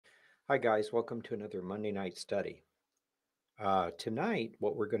Hi guys, welcome to another Monday night study. Tonight,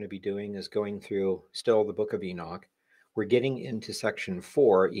 what we're going to be doing is going through still the Book of Enoch. We're getting into section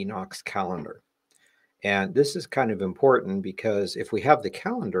 4, Enoch's calendar. And this is kind of important because if we have the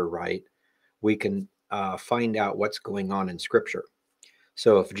calendar right, we can find out what's going on in Scripture.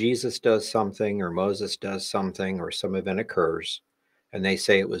 So if Jesus does something or Moses does something or some event occurs, and they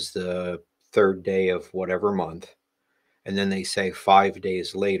say it was the third day of whatever month, and then they say 5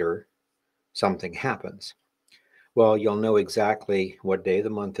 days later, something happens. Well, you'll know exactly what day of the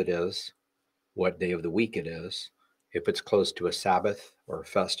month it is, what day of the week it is, if it's close to a Sabbath or a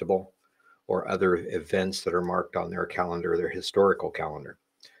festival or other events that are marked on their calendar, their historical calendar.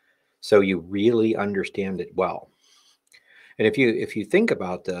 So you really understand it well. And if you think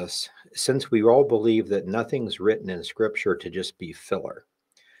about this, since we all believe that nothing's written in Scripture to just be filler,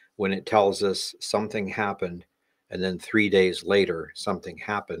 when it tells us something happened and then 3 days later something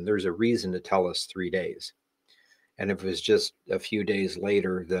happened, there's a reason to tell us 3 days. And if it's just a few days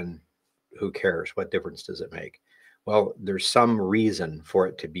later, then who cares? What difference does it make? Well, there's some reason for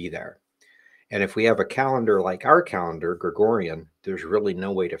it to be there. And if we have a calendar like our calendar, Gregorian, there's really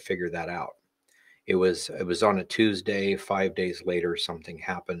no way to figure that out. It was on a Tuesday, 5 days later, something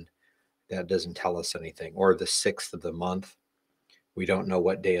happened. That doesn't tell us anything. Or the 6th of the month. We don't know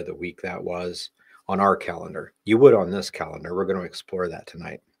what day of the week that was on our calendar. You would on this calendar. We're going to explore that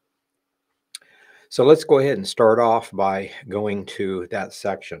tonight. So let's go ahead and start off by going to that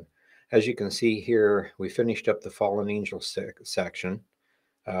section. As you can see here, we finished up the fallen angel section,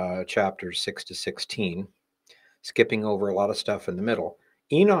 chapters 6 to 16, skipping over a lot of stuff in the middle.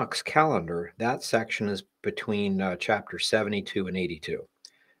 Enoch's calendar, that section is between chapter 72 and 82.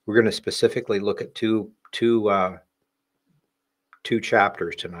 We're going to specifically look at two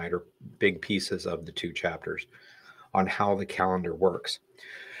chapters tonight, or big pieces of the two chapters, on how the calendar works.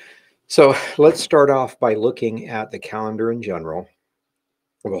 So let's start off by looking at the calendar in general.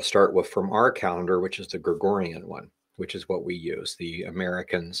 We'll start with from our calendar, which is the Gregorian one, which is what we use. The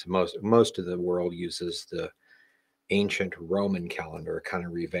Americans, most of the world uses the ancient Roman calendar, kind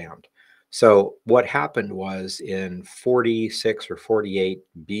of revamped. So what happened was in 46 or 48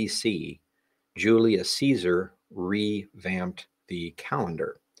 BC, Julius Caesar revamped the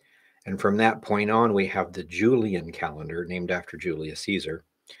calendar. And from that point on, we have the Julian calendar, named after Julius Caesar.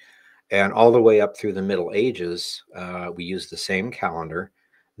 And all the way up through the Middle Ages, we used the same calendar.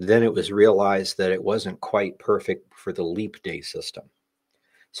 Then it was realized that it wasn't quite perfect for the leap day system.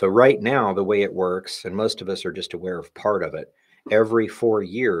 So right now, the way it works, and most of us are just aware of part of it, every 4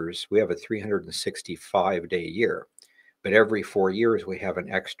 years, we have a 365-day year. But every 4 years, we have an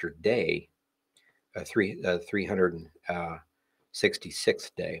extra day, a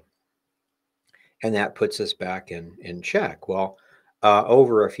 366th day. And that puts us back in check. Well,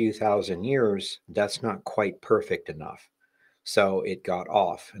 over a few thousand years, that's not quite perfect enough. So it got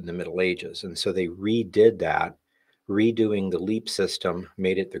off in the Middle Ages. And so they redid that. Redoing the leap system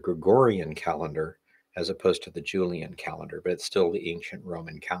made it the Gregorian calendar as opposed to the Julian calendar, but it's still the ancient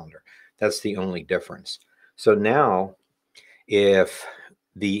Roman calendar. That's the only difference. So now, if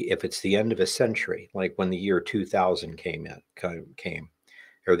it's the end of a century, like when the year 2000 came,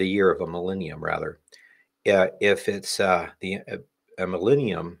 or the year of a millennium rather, if it's a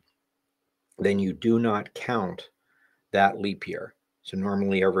millennium, then you do not count that leap year. So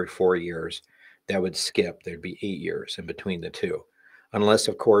normally every 4 years, that would skip. There'd be 8 years in between the two. Unless,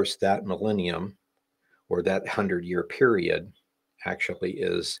 of course, that millennium or that 100-year period actually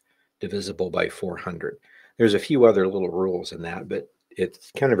is divisible by 400. There's a few other little rules in that, but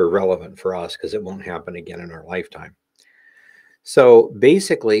it's kind of irrelevant for us because it won't happen again in our lifetime. So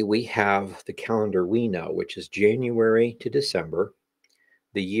basically, we have the calendar we know, which is January to December.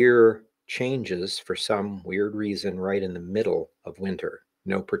 The year changes for some weird reason right in the middle of winter,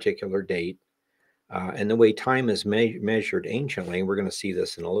 no particular date. And the way time is measured anciently, and we're going to see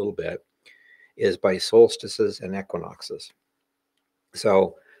this in a little bit, is by solstices and equinoxes.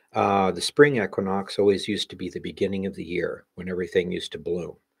 So the spring equinox always used to be the beginning of the year when everything used to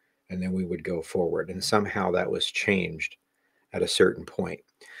bloom, and then we would go forward. And somehow that was changed at a certain point.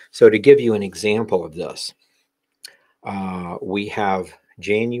 So to give you an example of this, we have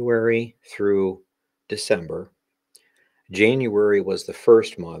January through December. January was the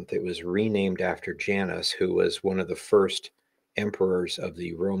first month. It was renamed after Janus, who was one of the first emperors of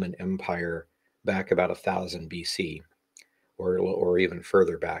the Roman Empire back about 1000 BC, or even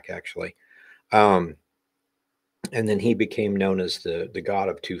further back, actually. And then he became known as the god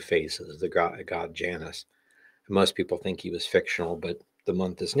of two faces, the god Janus. Most people think he was fictional, but the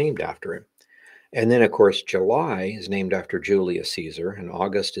month is named after him. And then, of course, July is named after Julius Caesar, and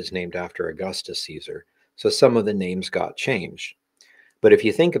August is named after Augustus Caesar. So some of the names got changed. But if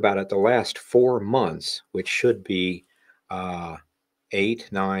you think about it, the last 4 months, which should be 8,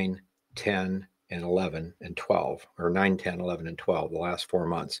 9, 10, and 11, and 12, or 9, 10, 11, and 12, the last 4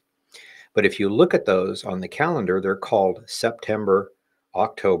 months. But if you look at those on the calendar, they're called September,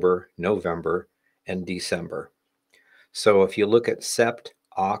 October, November, and December. So if you look at Sept,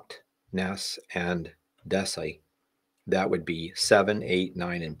 Oct, Nes, and Deci, that would be 7, 8,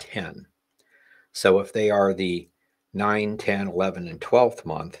 9, and 10. So if they are the 9, 10, 11, and 12th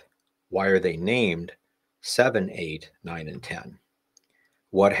month, why are they named 7, 8, 9, and 10?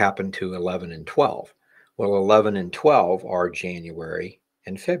 What happened to 11 and 12? Well, 11 and 12 are January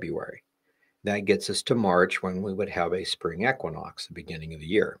and February. That gets us to March, when we would have a spring equinox, the beginning of the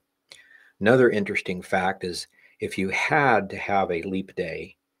year. Another interesting fact is, if you had to have a leap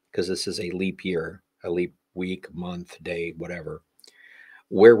day, because this is a leap year, a leap week, month, day, whatever,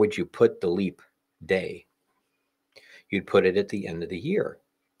 where would you put the leap day? You'd put it at the end of the year.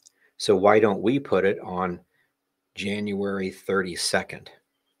 So why don't we put it on January 32nd?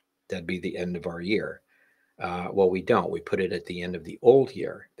 That'd be the end of our year. Well, we don't. We put it at the end of the old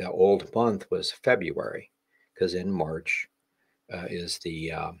year. The old month was February, because in March is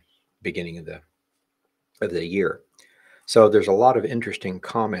the beginning of the year. So there's a lot of interesting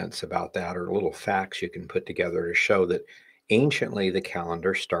comments about that, or little facts you can put together to show that anciently the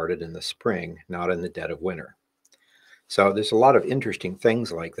calendar started in the spring, not in the dead of winter. So there's a lot of interesting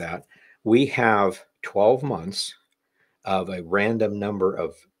things like that. We have 12 months of a random number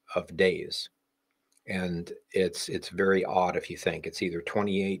of days. And it's very odd if you think. It's either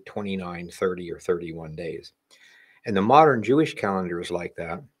 28, 29, 30, or 31 days. And the modern Jewish calendar is like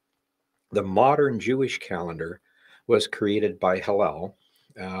that. The modern Jewish calendar was created by Hillel,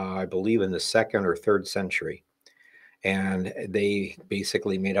 I believe in the 2nd or 3rd century. And they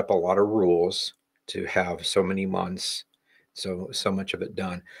basically made up a lot of rules to have so many months, so much of it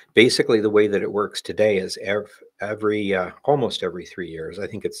done. Basically, the way that it works today is every almost every 3 years. I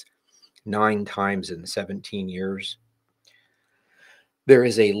think it's 9 times in 17 years, there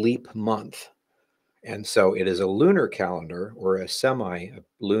is a leap month. And so it is a lunar calendar, or a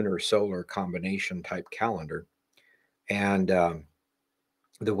semi-lunar solar combination type calendar. And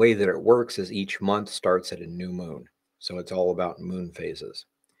the way that it works is each month starts at a new moon. So it's all about moon phases.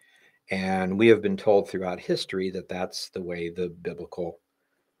 And we have been told throughout history that that's the way the biblical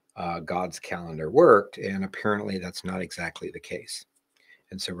God's calendar worked. And apparently that's not exactly the case.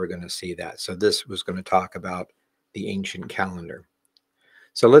 And so we're going to see that. So this was going to talk about the ancient calendar.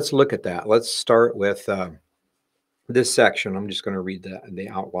 So let's look at that. Let's start with this section. I'm just going to read the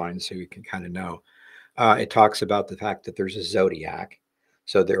outline so you can kind of know. It talks about the fact that there's a zodiac.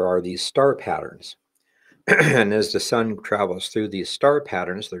 So there are these star patterns. And as the sun travels through these star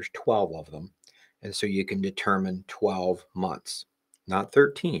patterns, there's 12 of them. And so you can determine 12 months, not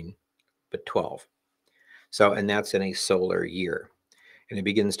 13, but 12. So, and that's in a solar year. And it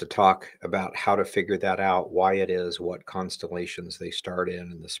begins to talk about how to figure that out, why it is, what constellations they start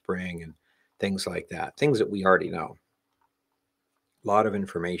in the spring, and things like that, things that we already know. A lot of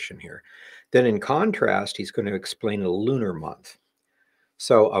information here. Then in contrast, he's going to explain a lunar month.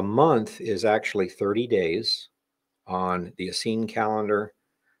 So a month is actually 30 days on the Essene calendar,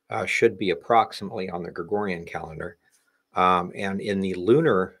 should be approximately on the Gregorian calendar. And in the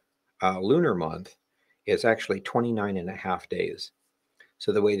lunar month, it's actually 29 and a half days.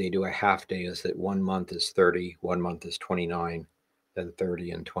 So the way they do a half day is that 1 month is 30, 1 month is 29, then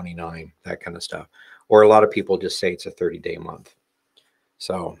 30 and 29, that kind of stuff. Or a lot of people just say it's a 30-day month.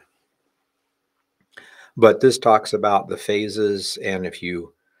 So, but this talks about the phases, and if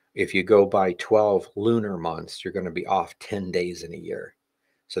you go by 12 lunar months, you're going to be off 10 days in a year.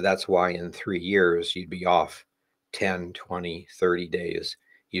 So that's why in 3 years, you'd be off 10, 20, 30 days.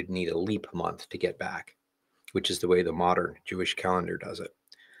 You'd need a leap month to get back, which is the way the modern Jewish calendar does it.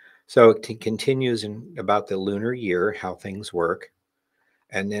 So it continues about the lunar year, how things work.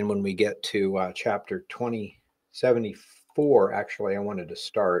 And then when we get to chapter 2074, actually, I wanted to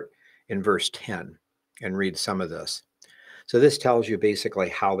start in verse 10 and read some of this. So this tells you basically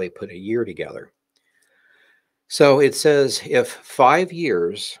how they put a year together. So it says, if 5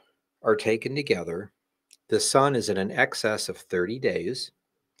 years are taken together, the sun is in an excess of 30 days,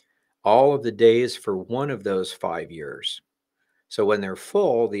 all of the days for one of those 5 years. So when they're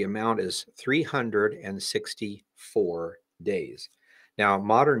full, the amount is 364 days. Now,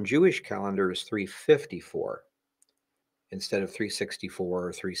 modern Jewish calendar is 354 instead of 364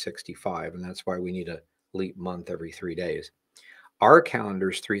 or 365, and that's why we need a leap month every 3 days. Our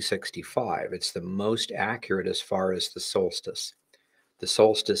calendar is 365. It's the most accurate as far as the solstice. The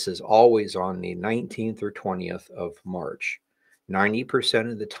solstice is always on the 19th or 20th of March.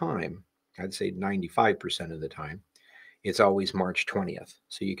 90% of the time, I'd say 95% of the time, it's always March 20th.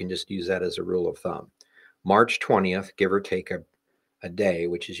 So you can just use that as a rule of thumb. March 20th, give or take a day,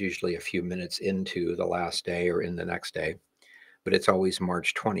 which is usually a few minutes into the last day or in the next day, but it's always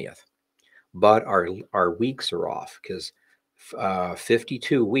March 20th. But our weeks are off because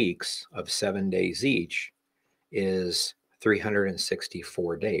 52 weeks of 7 days each is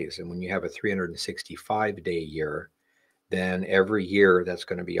 364 days. And when you have a 365-day year, then every year that's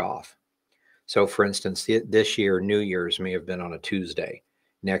going to be off. So for instance, this year, New Year's may have been on a Tuesday.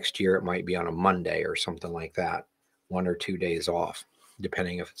 Next year, it might be on a Monday or something like that. 1 or 2 days off,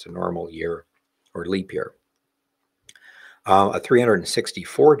 depending if it's a normal year or leap year. A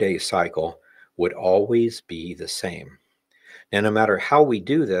 364-day cycle would always be the same. And no matter how we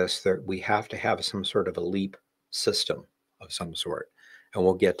do this, we have to have some sort of a leap system of some sort. And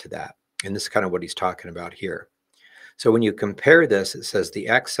we'll get to that. And this is kind of what he's talking about here. So when you compare this, it says the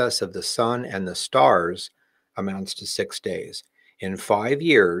excess of the sun and the stars amounts to 6 days. In 5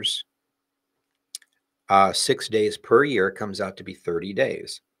 years, 6 days per year comes out to be 30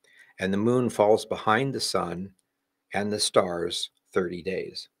 days. And the moon falls behind the sun and the stars 30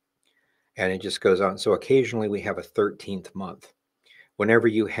 days. And it just goes on. So occasionally we have a 13th month. Whenever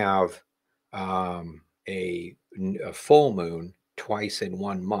you have a full moon twice in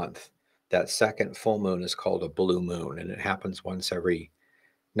 1 month, that second full moon is called a blue moon, and it happens once every,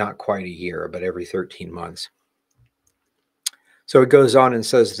 not quite a year, but every 13 months. So it goes on and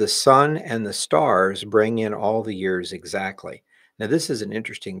says, the sun and the stars bring in all the years exactly. Now, this is an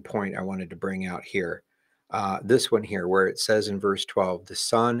interesting point I wanted to bring out here. This one here, where it says in verse 12, the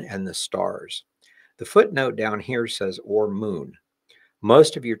sun and the stars. The footnote down here says, or moon.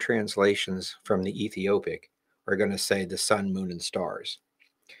 Most of your translations from the Ethiopic are going to say the sun, moon, and stars.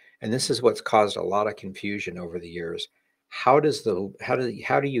 And this is what's caused a lot of confusion over the years. How do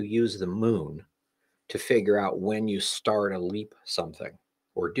you use the moon to figure out when you start a leap something?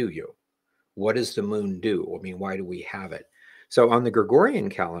 Or do you? What does the moon do? I mean, why do we have it? So on the Gregorian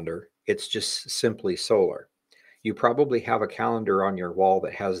calendar, it's just simply solar. You probably have a calendar on your wall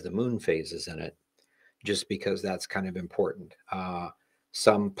that has the moon phases in it, just because that's kind of important.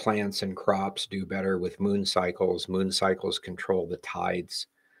 Some plants and crops do better with moon cycles. Moon cycles control the tides,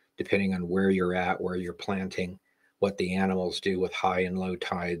 depending on where you're at, where you're planting, what the animals do with high and low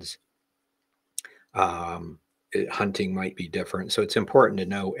tides. Hunting might be different. So it's important to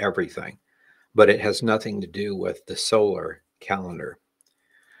know everything, but it has nothing to do with the solar calendar.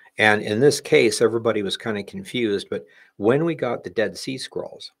 And in this case, everybody was kind of confused, but when we got the Dead Sea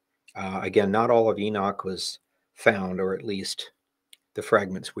Scrolls, again, not all of Enoch was found, or at least the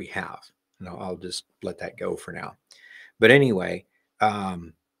fragments we have. I'll just let that go for now. But anyway,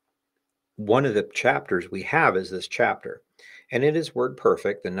 one of the chapters we have is this chapter, and it is word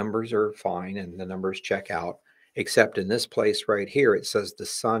perfect. The numbers are fine and the numbers check out, except in this place right here, it says the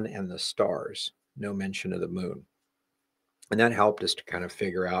sun and the stars, no mention of the moon. And that helped us to kind of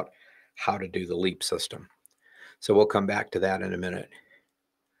figure out how to do the leap system. So we'll come back to that in a minute.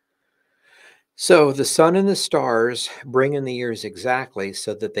 So the sun and the stars bring in the years exactly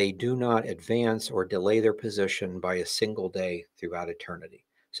so that they do not advance or delay their position by a single day throughout eternity.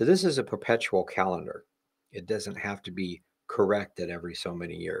 So this is a perpetual calendar. It doesn't have to be corrected every so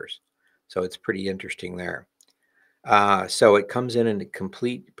many years. So it's pretty interesting there. So it comes in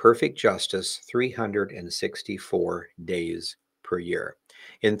complete perfect justice, 364 days per year.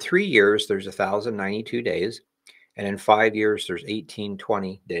 In 3 years, there's 1,092 days. And in 5 years, there's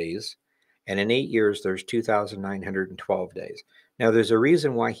 1,820 days. And in 8 years, there's 2,912 days. Now, there's a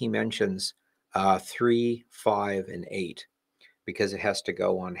reason why he mentions 3, 5, and 8, because it has to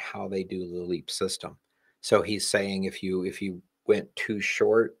go on how they do the leap system. So he's saying if you went too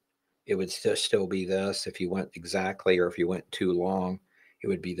short, it would still be this. If you went exactly, or if you went too long, it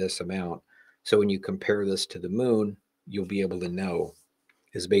would be this amount. So when you compare this to the moon, you'll be able to know,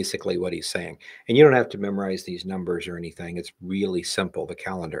 is basically what he's saying. And you don't have to memorize these numbers or anything. It's really simple, the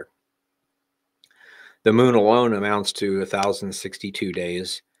calendar. The moon alone amounts to 1,062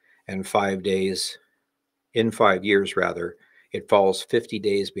 days, and 5 days, in 5 years rather, it falls 50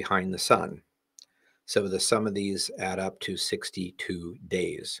 days behind the sun. So the sum of these add up to 62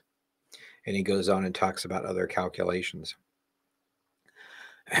 days. And he goes on and talks about other calculations.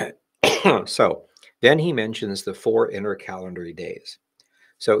 So then he mentions the 4 intercalary days.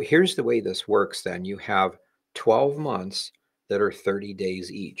 So here's the way this works then. You have 12 months that are 30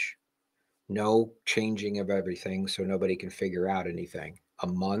 days each. No changing of everything so nobody can figure out anything. A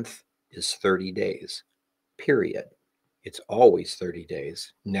month is 30 days, period. It's always 30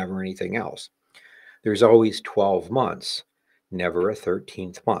 days, never anything else. There's always 12 months, never a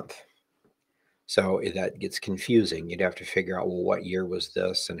 13th month. So that gets confusing. You'd have to figure out, well, what year was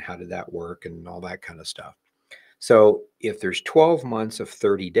this and how did that work and all that kind of stuff. So if there's 12 months of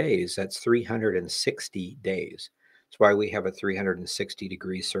 30 days, that's 360 days. That's why we have a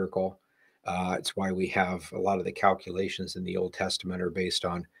 360-degree circle. It's why we have a lot of the calculations in the Old Testament are based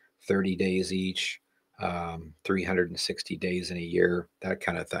on 30 days each, 360 days in a year, that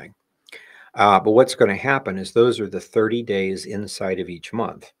kind of thing. But what's going to happen is those are the 30 days inside of each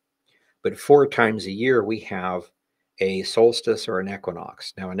month. But 4 times a year, we have a solstice or an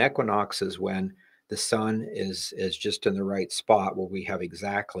equinox. Now, an equinox is when the sun is just in the right spot where we have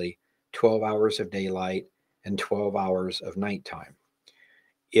exactly 12 hours of daylight and 12 hours of nighttime.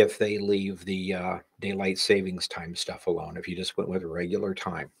 If they leave the daylight savings time stuff alone, if you just went with regular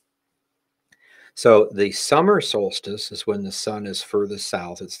time. So the summer solstice is when the sun is furthest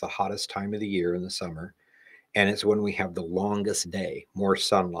south. It's the hottest time of the year in the summer. And it's when we have the longest day, more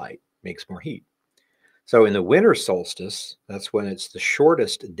sunlight, makes more heat. So in the winter solstice, that's when it's the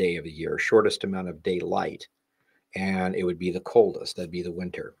shortest day of the year, shortest amount of daylight, and it would be the coldest. That'd be the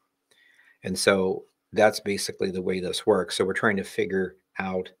winter. And so that's basically the way this works. So we're trying to figure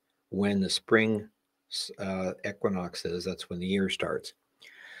out when the spring equinox is. That's when the year starts.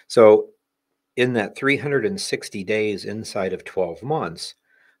 So in that 360 days inside of 12 months,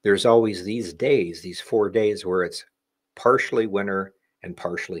 there's always these days, these 4 days where it's partially winter and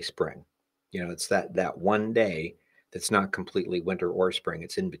partially spring. You know, it's that one day that's not completely winter or spring.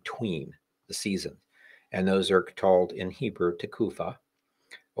 It's in between the seasons. And those are called in Hebrew Tekufah,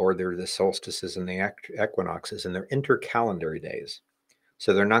 or they're the solstices and the equinoxes, and they're intercalary days.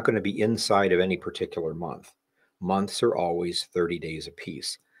 So they're not going to be inside of any particular month. Months are always 30 days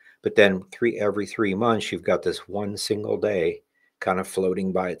apiece. But then every 3 months, you've got this one single day kind of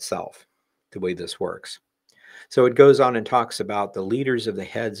floating by itself, the way this works. So it goes on and talks about the leaders of the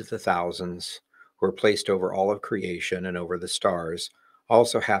heads of the thousands who are placed over all of creation and over the stars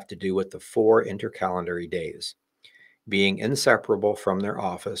also have to do with the 4 intercalary days. Being inseparable from their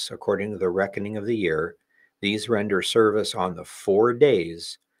office according to the reckoning of the year, these render service on the 4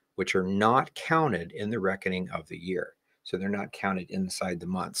 days which are not counted in the reckoning of the year. So they're not counted inside the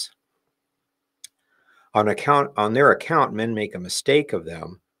months. On their account, men make a mistake of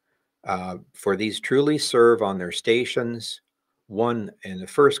them, for these truly serve on their stations, one in the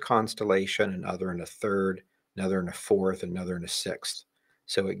first constellation, another in a third, another in a fourth, another in a sixth.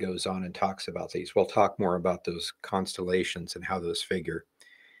 So it goes on and talks about these. We'll talk more about those constellations and how those figure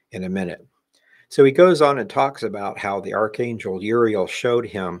in a minute. So he goes on and talks about how the archangel Uriel showed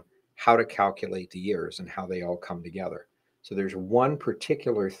him how to calculate the years and how they all come together. So there's one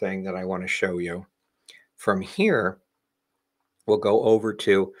particular thing that I want to show you. From here, we'll go over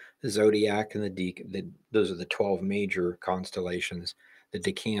to the zodiac and those are the 12 major constellations. The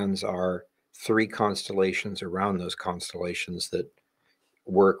decans are 3 constellations around those constellations that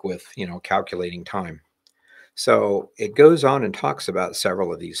work with, calculating time. So it goes on and talks about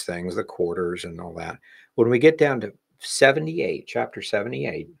several of these things, the quarters and all that. When we get down to 78, chapter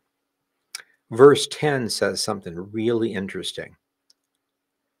 78, verse 10 says something really interesting.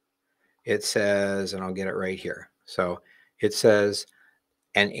 It says, and I'll get it right here. So it says,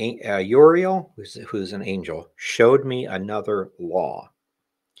 and Uriel, who's an angel, showed me another law.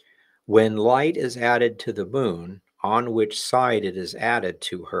 When light is added to the moon, on which side it is added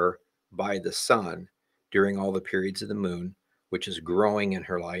to her by the sun, during all the periods of the moon, which is growing in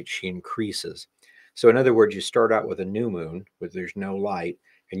her light, she increases. So in other words, you start out with a new moon where there's no light,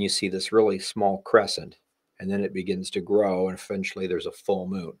 and you see this really small crescent, and then it begins to grow, and eventually there's a full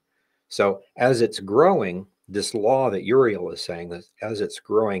moon. So as it's growing, this law that Uriel is saying, that as it's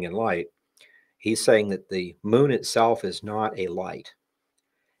growing in light, he's saying that the moon itself is not a light.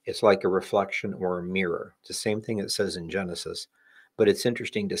 It's like a reflection or a mirror. It's the same thing it says in Genesis, but it's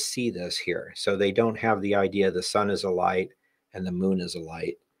interesting to see this here. So they don't have the idea the sun is a light and the moon is a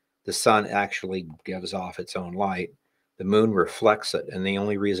light. The sun actually gives off its own light. The moon reflects it. And the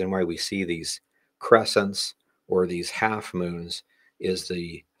only reason why we see these crescents or these half moons is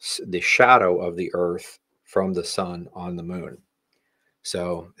the shadow of the earth from the sun on the moon.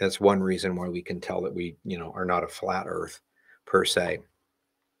 So that's one reason why we can tell that we, are not a flat earth per se.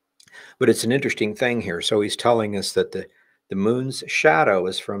 But it's an interesting thing here. So he's telling us that the moon's shadow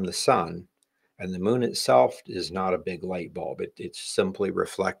is from the sun, and the moon itself is not a big light bulb. It's simply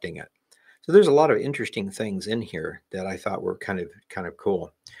reflecting it. So there's a lot of interesting things in here that I thought were kind of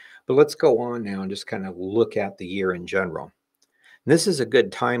cool. But let's go on now and just kind of look at the year in general. And this is a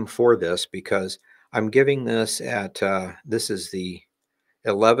good time for this because I'm giving this at, this is the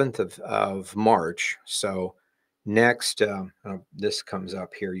 11th of March. So next, this comes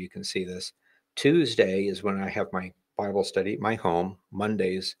up here. You can see this. Tuesday is when I have my Bible study at my home.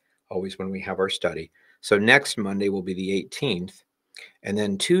 Mondays, always when we have our study. So next Monday will be the 18th. And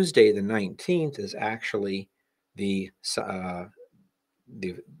then Tuesday, the 19th, is actually the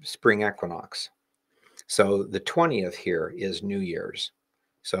spring equinox. So the 20th here is New Year's.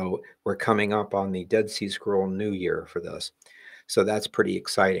 So we're coming up on the Dead Sea Scroll New Year for this. So that's pretty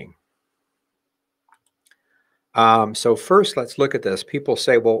exciting. So first, let's look at this. People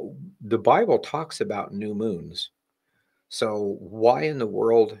say, well, the Bible talks about new moons. So why in the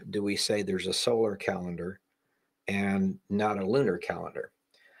world do we say there's a solar calendar and not a lunar calendar?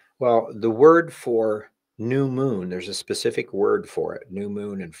 Well, the word for new moon, there's a specific word for it, new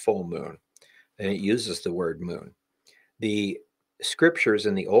moon and full moon, and it uses the word moon. The scriptures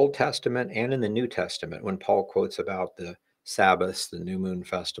in the Old Testament and in the New Testament, when Paul quotes about the Sabbaths, the new moon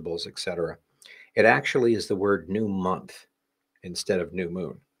festivals, etc., it actually is the word new month instead of new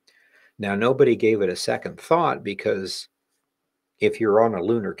moon. Now, nobody gave it a second thought because if you're on a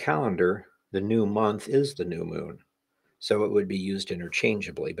lunar calendar, the new month is the new moon. So it would be used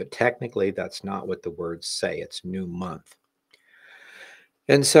interchangeably, but technically that's not what the words say. It's new month.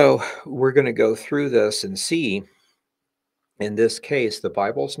 And so we're going to go through this and see, in this case, the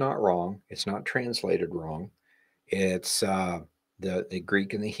Bible's not wrong. It's not translated wrong. It's the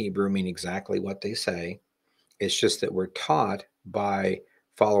Greek and the Hebrew mean exactly what they say. It's just that we're taught by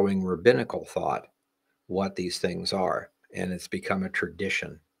following rabbinical thought what these things are, and it's become a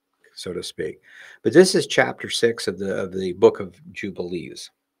tradition, so to speak. But this is chapter 6 of the Book of Jubilees.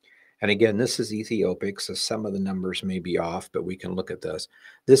 And again, this is Ethiopic, so some of the numbers may be off, but we can look at this.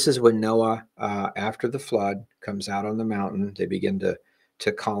 This is when Noah, after the flood, comes out on the mountain. They begin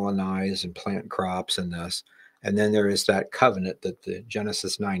to colonize and plant crops in this. And then there is that covenant, that the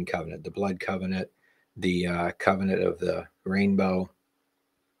Genesis 9 covenant, the blood covenant, the covenant of the rainbow,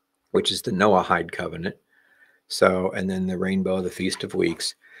 which is the Noahide covenant. So, and then the rainbow, the Feast of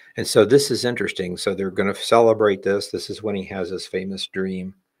Weeks. And so this is interesting. So they're going to celebrate this. This is when he has his famous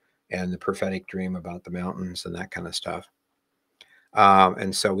dream and the prophetic dream about the mountains and that kind of stuff.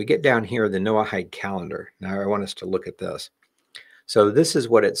 And so we get down here, the Noahide calendar. Now I want us to look at this. So this is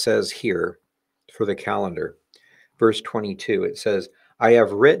what it says here for the calendar. Verse 22, it says, I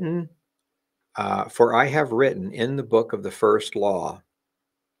have written, for I have written in the book of the first law,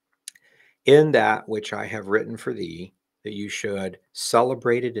 in that which I have written for thee, that you should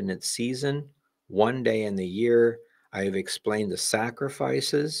celebrate it in its season, one day in the year. I have explained the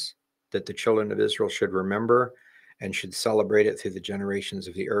sacrifices that the children of Israel should remember and should celebrate it through the generations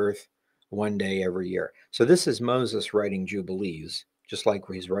of the earth, one day every year. So this is Moses writing Jubilees, just like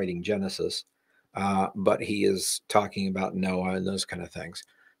he's writing Genesis, but he is talking about Noah and those kind of things.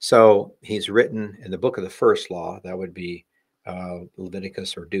 So he's written in the book of the first law, that would be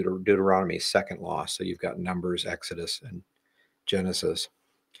Leviticus or Deuteronomy's second law. So you've got Numbers, Exodus, and Genesis.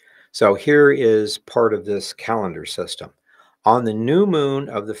 So here is part of this calendar system. On the new moon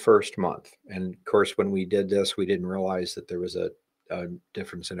of the first month, and of course, when we did this, we didn't realize that there was a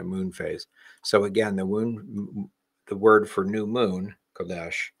difference in a moon phase. So again, the word for new moon,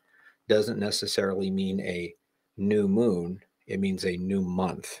 Kodesh, doesn't necessarily mean a new moon. It means a new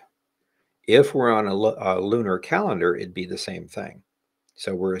month. If we're on a lunar calendar, it'd be the same thing.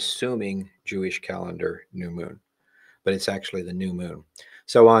 So we're assuming Jewish calendar new moon, but it's actually the new moon.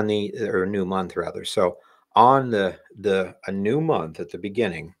 So on the, or new month rather. So on a new month at the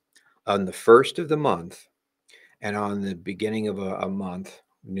beginning, on the first of the month, and on the beginning of a month,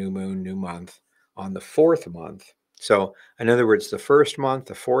 new moon, new month, on the fourth month. So in other words, the first month,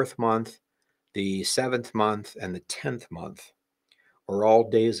 the fourth month, the seventh month, and the 10th month are all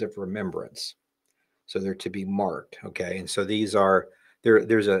days of remembrance. So they're to be marked, okay? And so these are,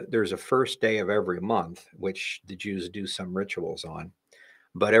 there's a first day of every month, which the Jews do some rituals on.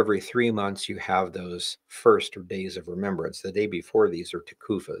 But every 3 months, you have those first days of remembrance. The day before these are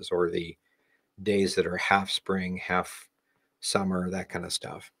Tekufahs, or the days that are half spring, half summer, that kind of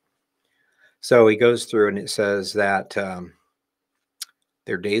stuff. So he goes through and it says that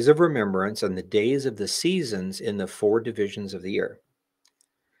they're days of remembrance and the days of the seasons in the 4 divisions of the year.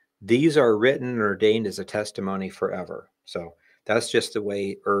 These are written and ordained as a testimony forever. So that's just the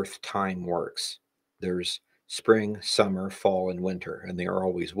way Earth time works. There's spring, summer, fall, and winter, and there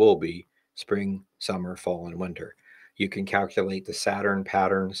always will be spring, summer, fall, and winter. You can calculate the Saturn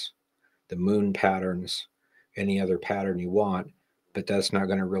patterns, the moon patterns, any other pattern you want, but that's not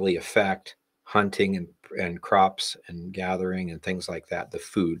going to really affect hunting and crops and gathering and things like that, the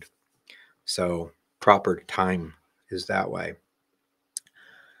food. So proper time is that way.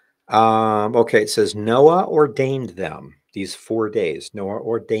 Okay, it says Noah ordained them, these 4 days, Noah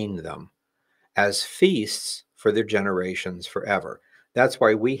ordained them as feasts for their generations forever. That's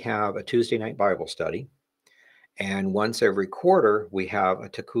why we have a Tuesday night Bible study. And once every quarter, we have a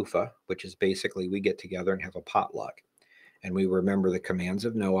Tekufah, which is basically we get together and have a potluck. And we remember the commands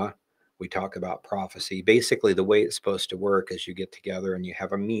of Noah. We talk about prophecy. Basically, the way it's supposed to work is you get together and you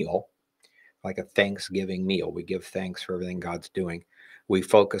have a meal, like a Thanksgiving meal. We give thanks for everything God's doing. We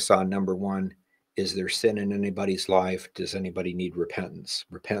focus on number one, is there sin in anybody's life? Does anybody need repentance?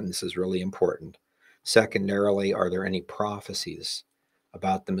 Repentance is really important. Secondarily, are there any prophecies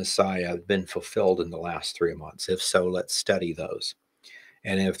about the Messiah been fulfilled in the last 3 months? If so, let's study those.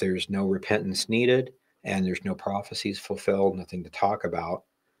 And if there's no repentance needed and there's no prophecies fulfilled, nothing to talk about,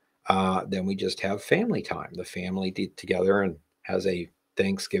 then we just have family time. The family together and has a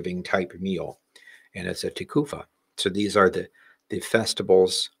Thanksgiving type meal, and it's a Tekufah. So these are the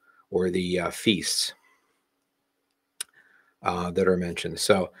festivals or the feasts that are mentioned.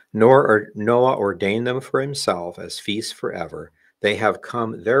 So Noah ordained them for himself as feasts forever. They have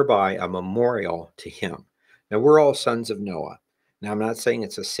come thereby a memorial to him. Now we're all sons of Noah. Now I'm not saying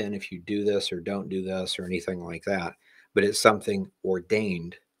it's a sin if you do this or don't do this or anything like that, but it's something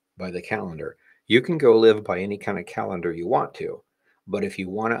ordained by the calendar. You can go live by any kind of calendar you want to, but if you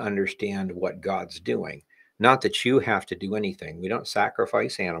want to understand what God's doing, not that you have to do anything. We don't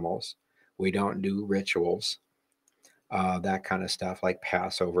sacrifice animals. We don't do rituals. That kind of stuff like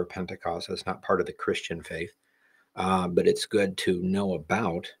Passover, Pentecost. That's not part of the Christian faith, but it's good to know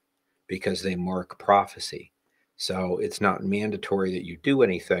about because they mark prophecy. So it's not mandatory that you do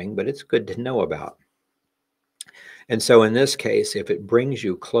anything, but it's good to know about. And so in this case, if it brings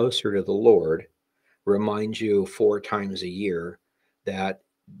you closer to the Lord, reminds you 4 times a year that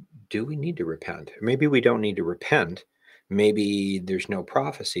do we need to repent? Maybe we don't need to repent. Maybe there's no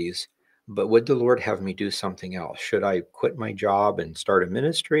prophecies, but would the Lord have me do something else? Should I quit my job and start a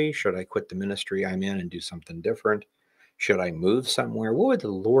ministry? Should I quit the ministry I'm in and do something different? Should I move somewhere? What would the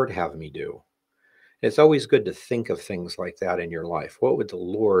Lord have me do? It's always good to think of things like that in your life. What would the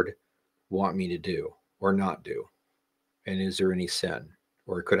Lord want me to do or not do? And is there any sin?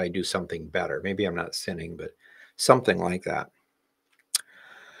 Or could I do something better? Maybe I'm not sinning, but something like that.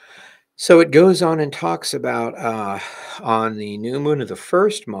 So it goes on and talks about on the new moon of the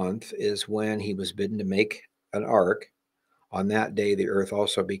first month is when he was bidden to make an ark. On that day, the earth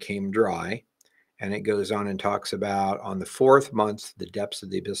also became dry. And it goes on and talks about on the 4th month, the depths of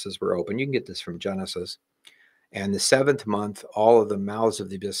the abysses were open. You can get this from Genesis. And the 7th month, all of the mouths of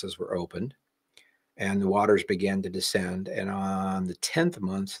the abysses were opened and the waters began to descend. And on the 10th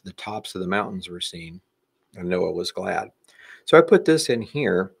month, the tops of the mountains were seen. And Noah was glad. So I put this in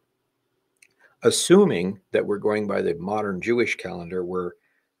here, assuming that we're going by the modern Jewish calendar where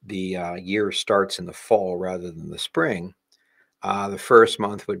the year starts in the fall rather than the spring. The first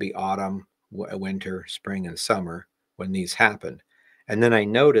month would be autumn, winter, spring, and summer when these happened. And then I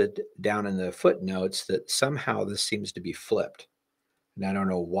noted down in the footnotes that somehow this seems to be flipped. And I don't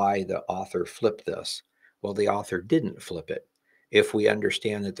know why the author flipped this. Well, the author didn't flip it. If we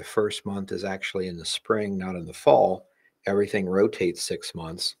understand that the first month is actually in the spring, not in the fall, everything rotates 6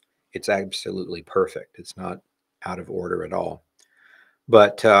 months. It's absolutely perfect. It's not out of order at all.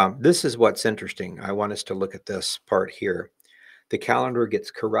 But this is what's interesting. I want us to look at this part here. The calendar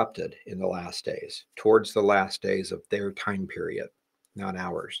gets corrupted in the last days, towards the last days of their time period, not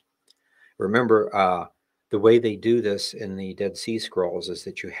ours. Remember, the way they do this in the Dead Sea Scrolls is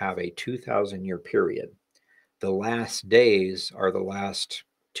that you have a 2,000-year period. The last days are the last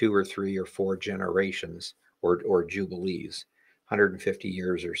 2 or 3 or 4 generations or jubilees, 150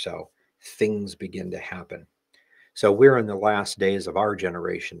 years or so. Things begin to happen. So we're in the last days of our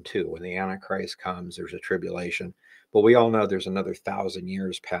generation too. When the Antichrist comes, there's a tribulation. But we all know there's another 1,000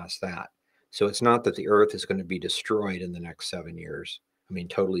 years past that. So it's not that the earth is going to be destroyed in the next 7 years. I mean,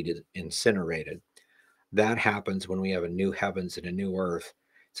 totally incinerated. That happens when we have a new heavens and a new earth.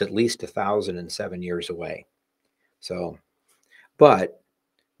 It's at least 1,007 years away. So, but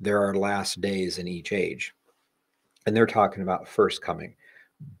there are last days in each age. And they're talking about first coming.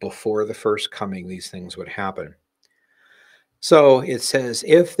 Before the first coming, these things would happen. So it says,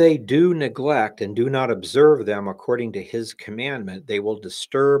 if they do neglect and do not observe them according to his commandment, they will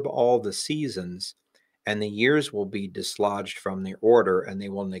disturb all the seasons, and the years will be dislodged from their order, and they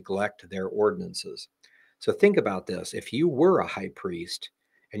will neglect their ordinances. So think about this. If you were a high priest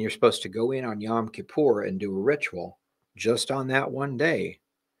and you're supposed to go in on Yom Kippur and do a ritual, just on that one day.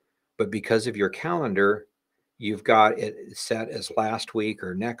 But because of your calendar, you've got it set as last week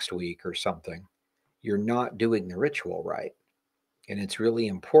or next week or something. You're not doing the ritual right. And it's really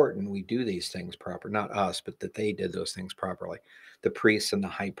important we do these things proper. Not us, but that they did those things properly. The priests and the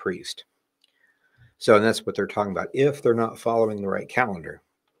high priest. So, and that's what they're talking about if they're not following the right calendar.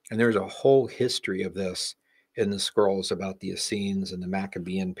 And there's a whole history of this in the scrolls about the Essenes and the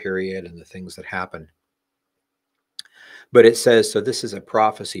Maccabean period and the things that happened. But it says, so this is a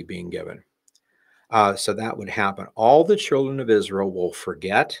prophecy being given. So that would happen. All the children of Israel will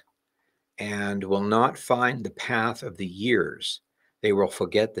forget and will not find the path of the years. They will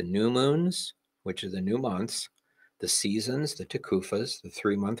forget the new moons, which are the new months, the seasons, the Tekufahs, the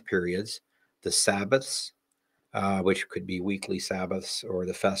 3-month periods, the Sabbaths, which could be weekly Sabbaths, or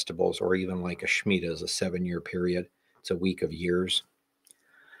the festivals, or even like a Shemitah is a 7-year period. It's a week of years.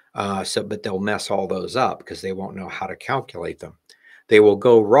 But they'll mess all those up because they won't know how to calculate them. They will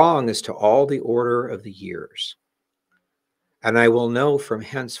go wrong as to all the order of the years. And I will know from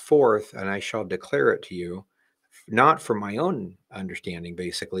henceforth, and I shall declare it to you, not from my own understanding,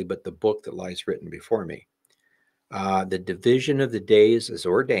 basically, but the book that lies written before me. The division of the days is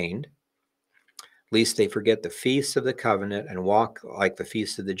ordained, lest they forget the feasts of the covenant and walk like the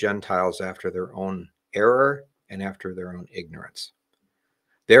feasts of the Gentiles after their own error and after their own ignorance.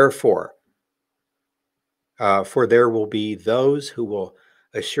 Therefore, for there will be those who will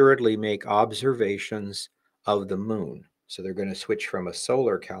assuredly make observations of the moon. So they're going to switch from a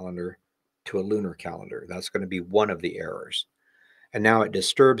solar calendar to a lunar calendar. That's going to be one of the errors. And now it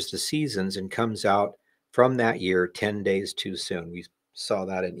disturbs the seasons and comes out from that year 10 days too soon. We saw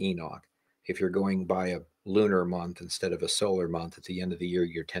that in Enoch. If you're going by a lunar month instead of a solar month, at the end of the year,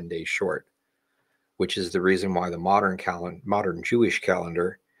 you're 10 days short, which is the reason why the modern Jewish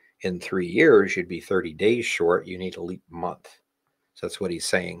calendar, in 3 years, you'd be 30 days short. You need a leap month. So that's what he's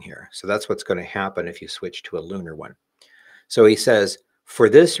saying here. So that's what's going to happen if you switch to a lunar one. So he says, for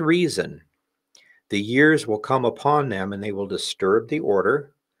this reason, the years will come upon them and they will disturb the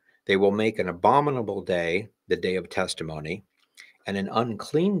order. They will make an abominable day, the day of testimony, and an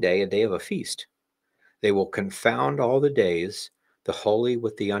unclean day, a day of a feast. They will confound all the days, the holy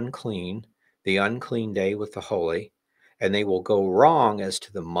with the unclean day with the holy, and they will go wrong as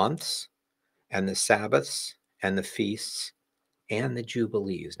to the months and the Sabbaths and the feasts and the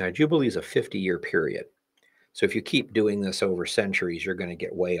Jubilees. Now, Jubilee is a 50-year period. So if you keep doing this over centuries, you're going to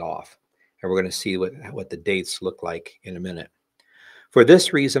get way off. And we're going to see what the dates look like in a minute. For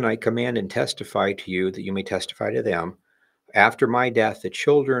this reason, I command and testify to you that you may testify to them. After my death, the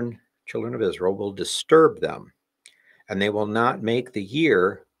children of Israel will disturb them, and they will not make the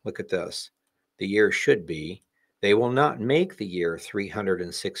year, look at this, the year should be, they will not make the year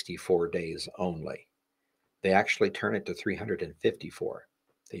 364 days only. They actually turn it to 354,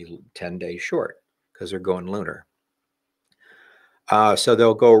 10 days short, because they're going lunar. So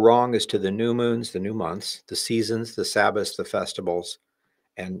they'll go wrong as to the new moons, the new months, the seasons, the Sabbaths, the festivals,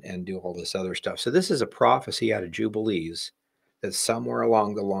 and do all this other stuff. So this is a prophecy out of Jubilees that somewhere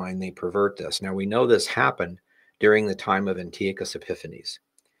along the line they pervert this. Now we know this happened during the time of Antiochus Epiphanes,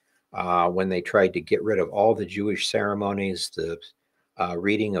 when they tried to get rid of all the Jewish ceremonies, the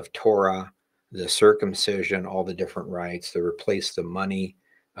reading of Torah, the circumcision, all the different rites, they replaced the money,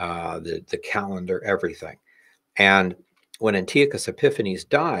 the calendar, everything. And when Antiochus Epiphanes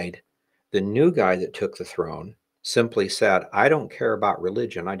died, the new guy that took the throne simply said, I don't care about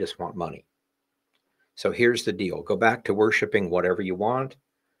religion, I just want money. So here's the deal. Go back to worshiping whatever you want,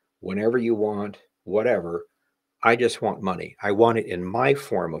 whenever you want, whatever. I just want money. I want it in my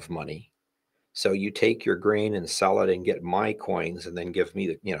form of money. So you take your grain and sell it and get my coins and then give me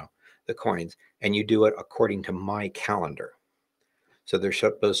the coins, and you do it according to my calendar. So they're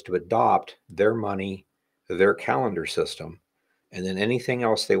supposed to adopt their money, their calendar system, and then anything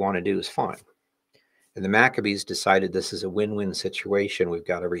else they want to do is fine. And the Maccabees decided this is a win-win situation. We've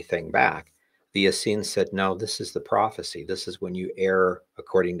got everything back. The Essenes said, no, this is the prophecy. This is when you err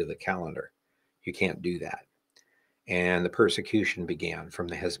according to the calendar. You can't do that. And the persecution began from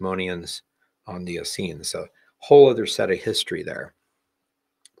the Hasmoneans on the Essenes. So whole other set of history there.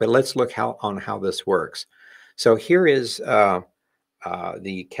 But let's look on how this works. So here is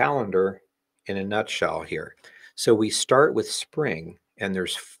the calendar in a nutshell here. So we start with spring, and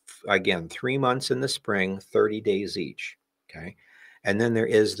there's, again, 3 months in the spring, 30 days each, okay? And then there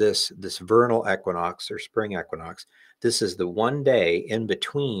is this vernal equinox or spring equinox. This is the one day in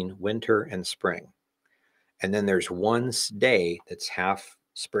between winter and spring. And then there's one day that's half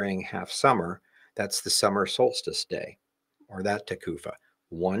spring, half summer. That's the summer solstice day, or that Tekufah,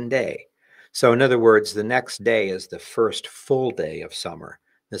 one day. So in other words, the next day is the first full day of summer.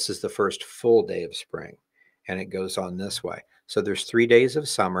 This is the first full day of spring, and it goes on this way. So there's 3 days of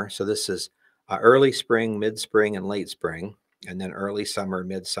summer. So this is early spring, mid-spring, and late spring, and then early summer,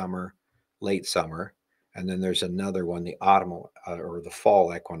 midsummer, late summer, and then there's another one, the autumnal or the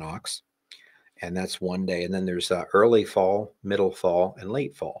fall equinox, and that's 1 day. And then there's early fall, middle fall, and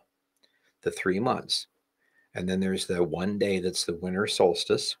late fall, the 3 months. And then there's the 1 day that's the winter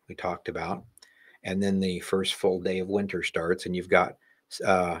solstice we talked about. And then the first full day of winter starts, and you've got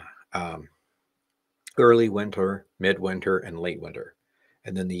uh, um, early winter, midwinter, and late winter.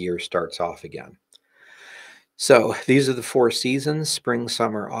 And then the year starts off again. So these are the 4 seasons: spring,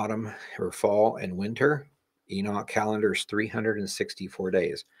 summer, autumn, or fall, and winter. Enoch calendar is 364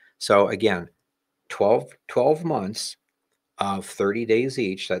 days. So again, 12 months of 30 days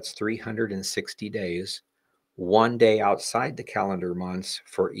each. That's 360 days. 1 day outside the calendar months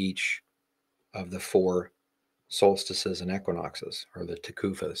for each of the 4 solstices and equinoxes, or the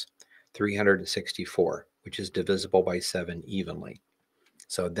Tekufahs. 364, which is divisible by 7 evenly.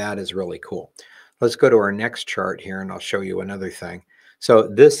 So that is really cool. Let's go to our next chart here, and I'll show you another thing. So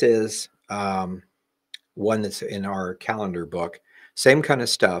this is one that's in our calendar book. Same kind of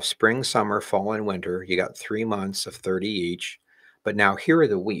stuff: spring, summer, fall, and winter. You got 3 months of 30 each. But now here are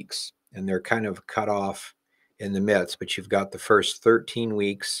the weeks, and they're kind of cut off in the midst. But you've got the first 13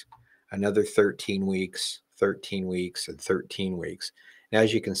 weeks, another 13 weeks, 13 weeks, and 13 weeks. And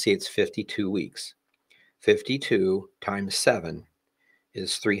as you can see, it's 52 weeks. 52 times 7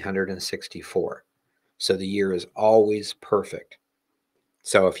 is 364. So the year is always perfect.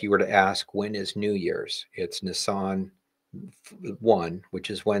 So if you were to ask, when is New Year's? It's Nisan 1,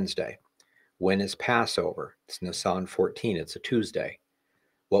 which is Wednesday. When is Passover? It's Nisan 14. It's a Tuesday.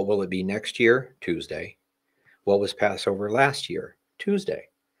 What will it be next year? Tuesday. What was Passover last year? Tuesday.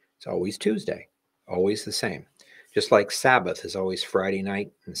 It's always Tuesday. Always the same. Just like Sabbath is always Friday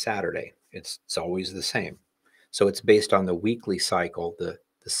night and Saturday. It's always the same. So it's based on the weekly cycle, the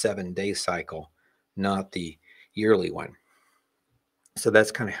 7-day cycle, not the yearly one. So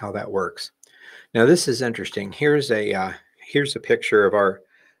that's kind of how that works. Now this is interesting. Here's a picture of our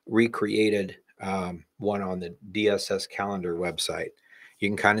recreated one on the DSS calendar website. You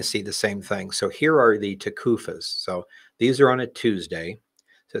can kind of see the same thing. So here are the Tekufahs. So these are on a Tuesday.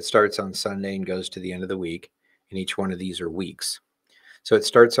 So it starts on Sunday and goes to the end of the week. And each one of these are weeks. So it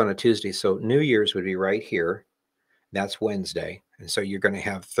starts on a Tuesday. So New Year's would be right here. That's Wednesday. And so you're going to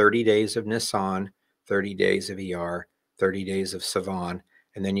have 30 days of Nisan, 30 days of ER, 30 days of Sivan,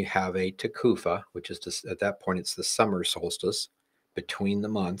 and then you have a Tekufah, which is just, at that point, it's the summer solstice between the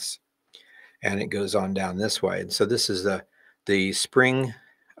months, and it goes on down this way. And so this is the spring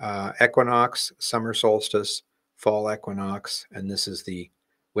equinox, summer solstice, fall equinox, and this is the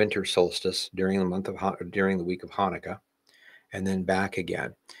winter solstice during the week of Hanukkah, and then back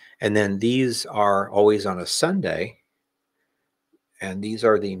again. And then these are always on a Sunday, and these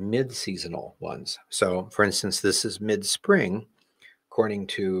are the mid-seasonal ones. So, for instance, this is mid-spring. According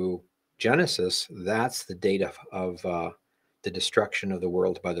to Genesis, that's the date of the destruction of the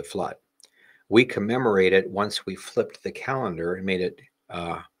world by the flood. We commemorate it once we flipped the calendar and made it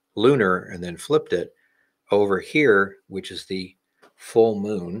lunar and then flipped it over here, which is the full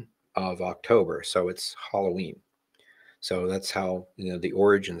moon of October. So it's Halloween. So that's how the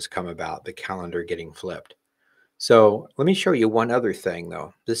origins come about, the calendar getting flipped. So let me show you one other thing,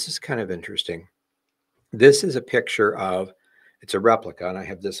 though. This is kind of interesting. This is a picture of, it's a replica, and I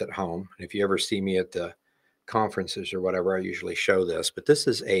have this at home. If you ever see me at the conferences or whatever, I usually show this. But this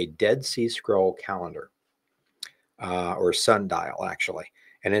is a Dead Sea Scroll calendar, or sundial, actually.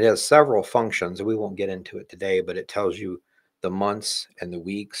 And it has several functions, and we won't get into it today, but it tells you the months and the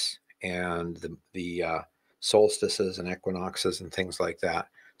weeks and the solstices and equinoxes and things like that.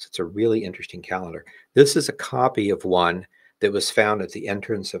 So it's a really interesting calendar. This is a copy of one that was found at the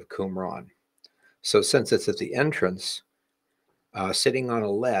entrance of Qumran. So since it's at the entrance, sitting on a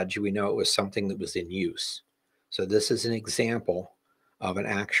ledge, we know it was something that was in use. So this is an example of an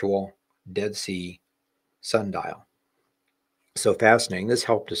actual Dead Sea sundial. So fascinating. This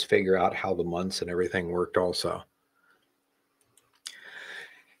helped us figure out how the months and everything worked also.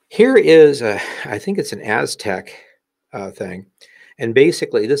 Here is, I think it's an Aztec thing. And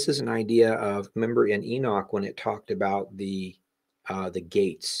basically, this is an idea of, remember in Enoch when it talked about the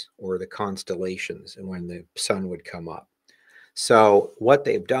gates or the constellations and when the sun would come up. So what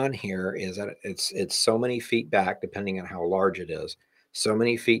they've done here is that it's so many feet back, depending on how large it is, so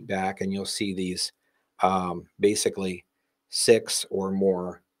many feet back, and you'll see these basically 6 or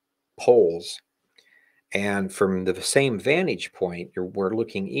more poles. And from the same vantage point, we're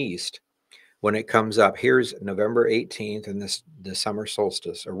looking east. when it comes up, here's November 18th, and this the summer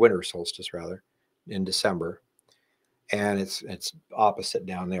solstice, or winter solstice rather, in December. And it's opposite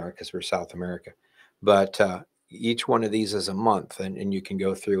down there because we're South America. But each one of these is a month, and you can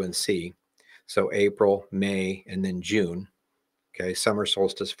go through and see. So April, May, and then June. Okay, summer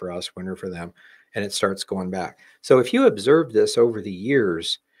solstice for us, winter for them, and it starts going back. So if you observe this over the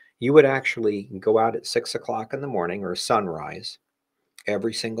years, you would actually go out at 6 o'clock in the morning or sunrise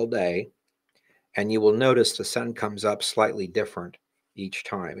every single day, and you will notice the sun comes up slightly different each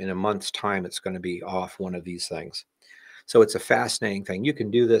time. In a month's time, it's going to be off one of these things. So it's a fascinating thing. You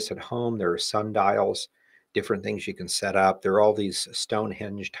can do this at home. There are sundials, different things you can set up. There are all these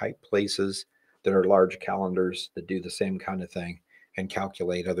Stonehenge type places that are large calendars that do the same kind of thing and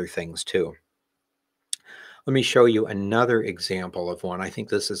calculate other things too. Let me show you another example of one. I think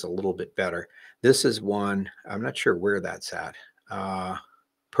this is a little bit better. This is one, I'm not sure where that's at.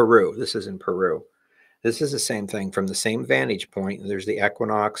 Peru. This is in Peru. This is the same thing from the same vantage point. There's the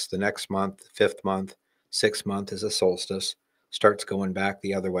equinox, the next month, the fifth month, sixth month is a solstice, starts going back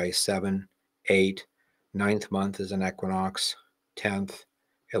the other way, 7, 8, ninth month is an equinox, 10th,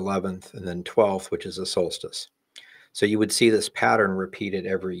 11th, and then 12th, which is a solstice. So you would see this pattern repeated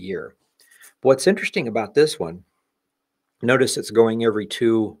every year. What's interesting about this one, notice it's going every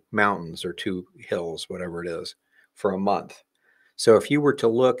 2 mountains or 2 hills, whatever it is, for a month. So if you were to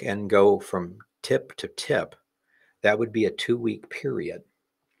look and go from tip to tip, that would be a 2-week period.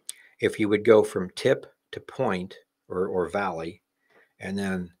 If you would go from tip to point or valley, and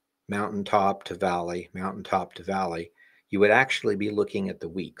then mountaintop to valley, you would actually be looking at the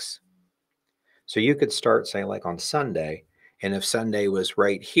weeks. So you could start, say, like on Sunday, and if Sunday was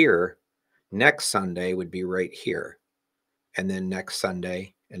right here, next Sunday would be right here. And then next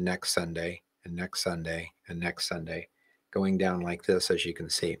Sunday, and next Sunday, and next Sunday, and next Sunday, going down like this, as you can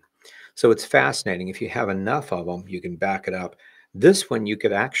see. So it's fascinating. If you have enough of them, you can back it up. This one you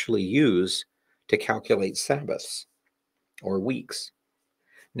could actually use to calculate Sabbaths or weeks.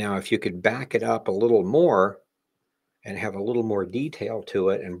 Now, if you could back it up a little more and have a little more detail to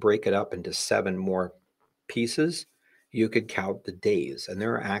it and break it up into 7 more pieces, you could count the days. And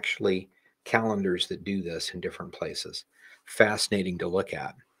there are actually calendars that do this in different places. Fascinating to look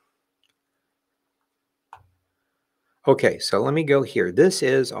at. Okay, so let me go here. This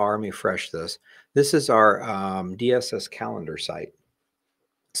is our, let me refresh this. This is our DSS calendar site.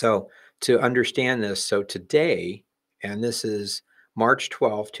 So to understand this, so today, and this is March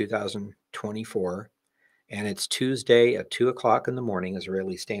 12th, 2024, and it's Tuesday at 2 o'clock in the morning,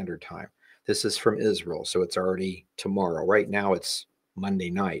 Israeli Standard Time. This is from Israel, so it's already tomorrow. Right now it's Monday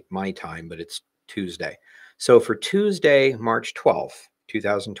night, my time, but it's Tuesday. So for Tuesday, March 12th,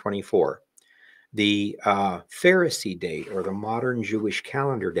 2024, the Pharisee date, or the modern Jewish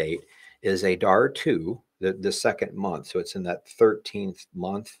calendar date, is Adar 2, the second month. So it's in that 13th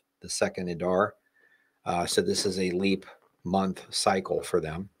month, the second Adar. So this is a leap month cycle for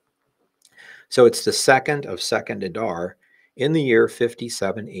them. So it's the second of second Adar in the year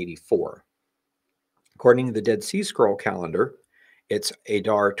 5784. According to the Dead Sea Scroll calendar, it's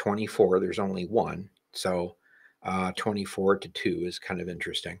Adar 24. There's only one. So 24 to 2 is kind of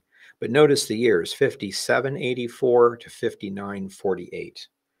interesting. But notice the years, 5784 to 5948.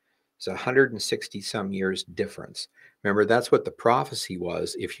 It's 160 some years difference. Remember, that's what the prophecy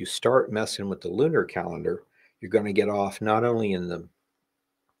was. If you start messing with the lunar calendar, you're going to get off not only in the,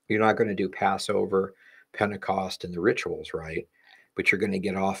 you're not going to do Passover, Pentecost, and the rituals, right? But you're going to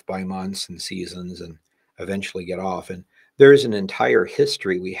get off by months and seasons and eventually get off. And there's an entire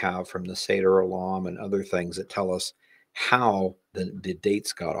history we have from the Seder Olam and other things that tell us how the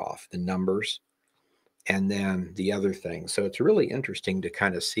dates got off, the numbers, and then the other things. So it's really interesting to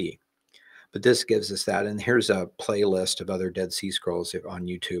kind of see. But this gives us that. And here's a playlist of other Dead Sea Scrolls on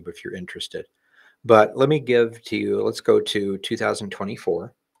YouTube if you're interested. But let me give to you, let's go to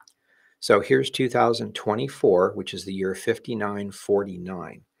 2024. So here's 2024, which is the year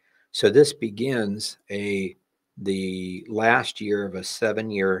 5949. So this begins the last year of a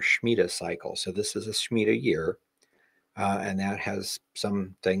 7-year Shemitah cycle. So this is a Shemitah year. And that has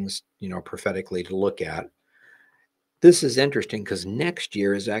some things, prophetically to look at. This is interesting because next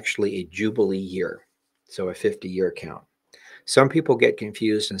year is actually a Jubilee year, so a 50-year count. Some people get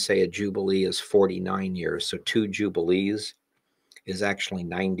confused and say a Jubilee is 49 years, so 2 Jubilees is actually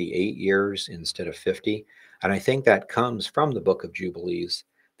 98 years instead of 50. And I think that comes from the Book of Jubilees,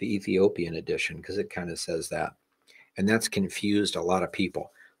 the Ethiopian edition, because it kind of says that. And that's confused a lot of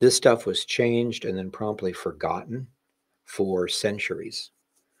people. This stuff was changed and then promptly forgotten for centuries.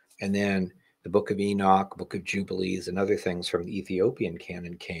 And then the Book of Enoch, Book of Jubilees, and other things from the Ethiopian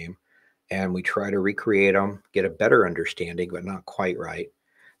canon came, and we try to recreate them, get a better understanding, but not quite right.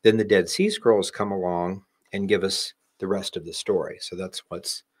 Then the Dead Sea Scrolls come along and give us the rest of the story. So that's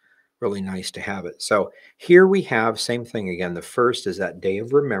what's really nice to have it. So here we have same thing again. The first is that day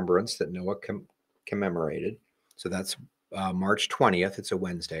of remembrance that Noah commemorated. So that's March 20th. It's a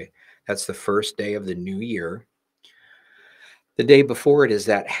Wednesday. That's the first day of the new year. The day before it is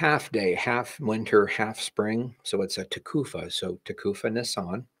that half day, half winter, half spring. So it's a Tekufah. So Tekufah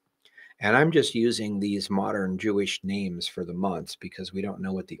Nisan. And I'm just using these modern Jewish names for the months because we don't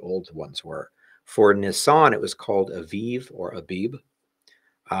know what the old ones were. For Nisan, it was called Aviv or Abib.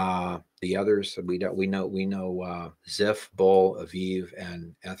 The others we know Ziph, Bul, Aviv,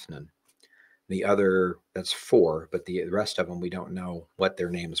 and Ethnan. The other, that's four, but the rest of them we don't know what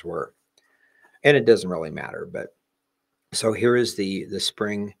their names were, and it doesn't really matter. But so here is the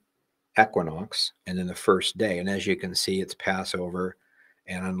spring equinox, and then the first day, and as you can see, it's Passover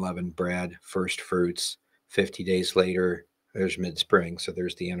and unleavened bread, first fruits. 50 days later, there's mid-spring, so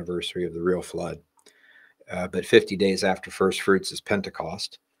there's the anniversary of the real flood. But 50 days after first fruits is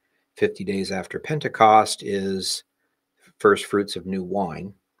Pentecost. 50 days after Pentecost is first fruits of new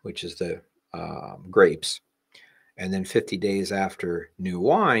wine, which is the grapes. And then 50 days after new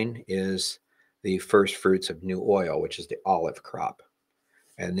wine is the first fruits of new oil, which is the olive crop.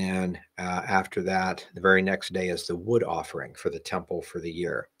 And then after that, the very next day is the wood offering for the temple for the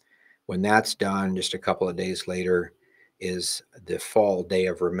year. When that's done, just a couple of days later is the fall day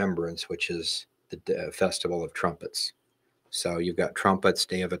of remembrance, which is the festival of trumpets. So you've got trumpets,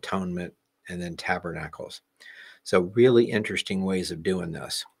 Day of Atonement, and then tabernacles. So really interesting ways of doing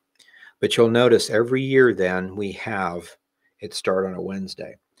this. But you'll notice every year then we have it start on a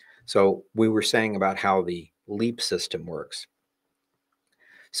Wednesday. So we were saying about how the leap system works.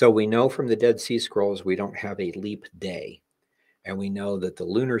 So we know from the Dead Sea Scrolls we don't have a leap day. And we know that the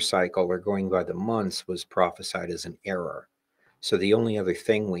lunar cycle, or going by the months, was prophesied as an error. So the only other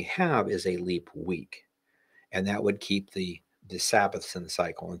thing we have is a leap week. And that would keep the Sabbaths in the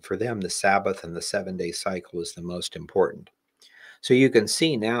cycle. And for them, the Sabbath and the 7-day cycle is the most important. So you can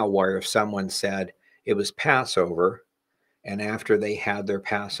see now where if someone said it was Passover, and after they had their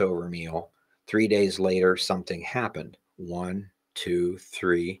Passover meal, 3 days later, something happened. 1, 2,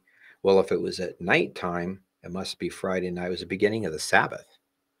 3. Well, if it was at nighttime, it must be Friday night. It was the beginning of the Sabbath.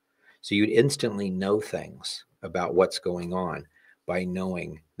 So you'd instantly know things about what's going on by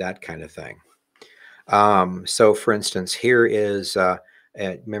knowing that kind of thing. So for instance, here is,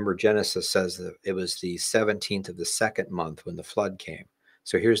 remember Genesis says that it was the 17th of the second month when the flood came.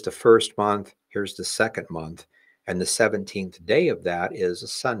 So here's the first month, here's the second month, and the 17th day of that is a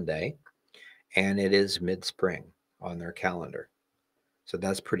Sunday, and it is mid-spring on their calendar. So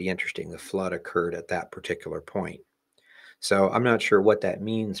that's pretty interesting. The flood occurred at that particular point. So I'm not sure what that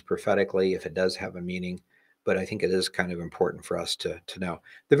means prophetically, if it does have a meaning, but I think it is kind of important for us to know.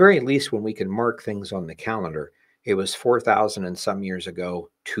 The very least, when we can mark things on the calendar, it was 4,000 and some years ago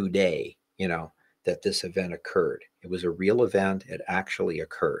today, that this event occurred. It was a real event. It actually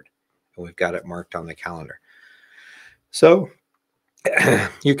occurred, and we've got it marked on the calendar. So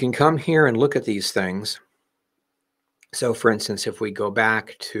you can come here and look at these things. So for instance, if we go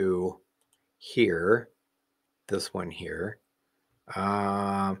back to here, this one here,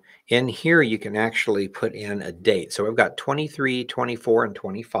 in here, you can actually put in a date. So I've got 23, 24, and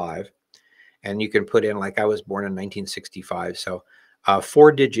 25. And you can put in, like I was born in 1965. So a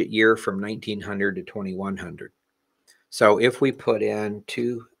 4-digit year from 1900 to 2100. So if we put in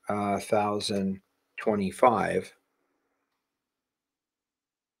 2025,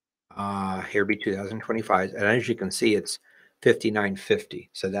 here be 2025. And as you can see, it's 5950.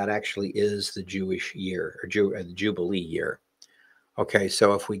 So that actually is the Jewish year, or the Jubilee year. Okay,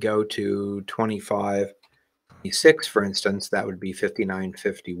 so if we go to 2526, for instance, that would be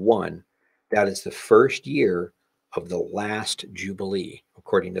 5951. That is the first year of the last Jubilee,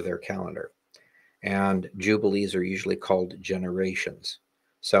 according to their calendar. And Jubilees are usually called generations.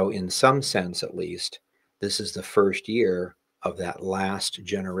 So in some sense, at least, this is the first year of that last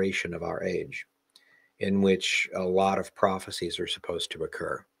generation of our age, in which a lot of prophecies are supposed to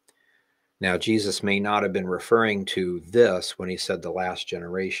occur. Now, Jesus may not have been referring to this when he said the last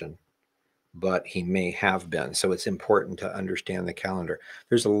generation, but he may have been. So it's important to understand the calendar.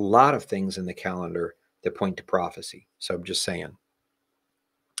 There's a lot of things in the calendar that point to prophecy. So I'm just saying.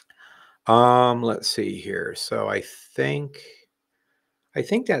 Let's see here. So I think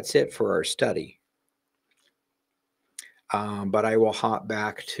that's it for our study. But I will hop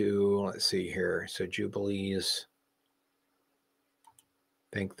back to, let's see here. So Jubilees.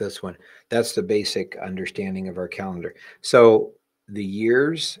 I think this one. That's the basic understanding of our calendar. So the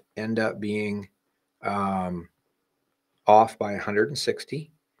years end up being off by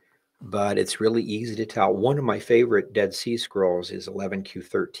 160, but it's really easy to tell. One of my favorite Dead Sea Scrolls is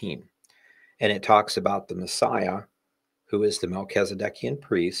 11Q13, and it talks about the Messiah, who is the Melchizedekian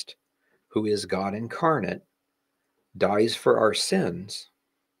priest, who is God incarnate, dies for our sins.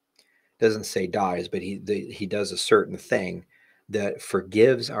 Doesn't say dies, but he does a certain thing that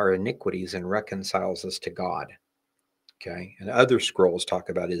forgives our iniquities and reconciles us to God. Okay, and other scrolls talk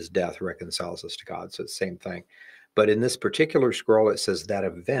about his death reconciles us to God, so it's the same thing. But in this particular scroll, it says that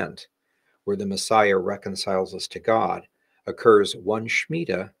event where the Messiah reconciles us to God occurs one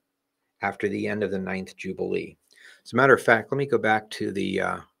Shemitah after the end of the 9th Jubilee. As a matter of fact, let me go back to the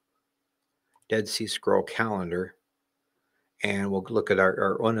Dead Sea Scroll calendar, and we'll look at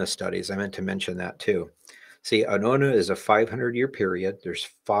our Ona studies. I meant to mention that too. See, an Ona is a 500-year period. There's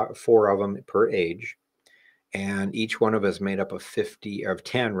four of them per age, and each one of us made up of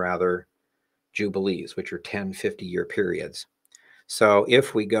 10 Jubilees, which are 10 50-year periods. So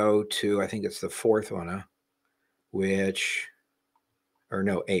if we go to, I think it's the fourth Ona, which, or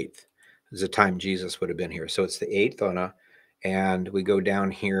no, eighth, is the time Jesus would have been here. So it's the eighth Ona, and we go down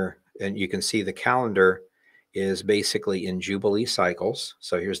here, and you can see the calendar is basically in Jubilee cycles.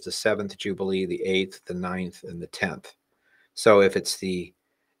 So here's the 7th Jubilee, the 8th, the 9th, and the 10th. So if it's the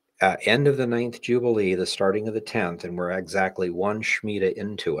end of the 9th Jubilee, the starting of the 10th, and we're exactly one Shemitah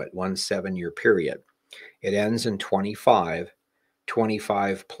into it, 1 7-year period, it ends in 25.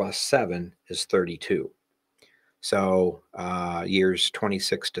 25 plus 7 is 32. So years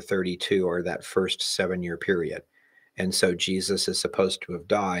 26 to 32 are that first 7-year period. And so Jesus is supposed to have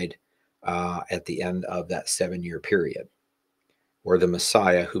died at the end of that 7-year period, where the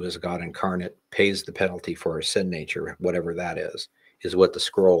Messiah, who is God incarnate, pays the penalty for our sin nature, whatever that is what the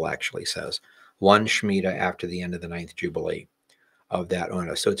scroll actually says. One Shemitah after the end of the 9th Jubilee of that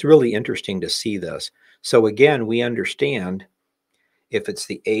Ona. So it's really interesting to see this. So again, we understand if it's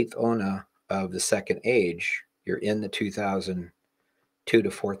the 8th Ona of the second age, you're in the 2002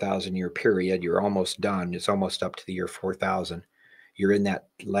 to 4,000 year period. You're almost done. It's almost up to the year 4,000. You're in that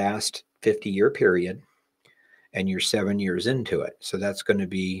last 50-year period, and you're 7 years into it. So that's going to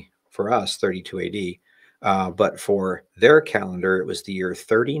be, for us, 32 AD. But for their calendar, it was the year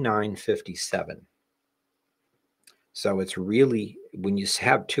 3957. So it's really, when you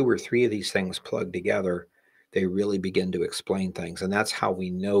have 2 or 3 of these things plugged together, they really begin to explain things. And that's how we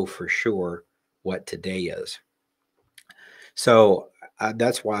know for sure what today is. So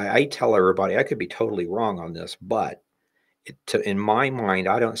that's why I tell everybody, I could be totally wrong on this, but in my mind,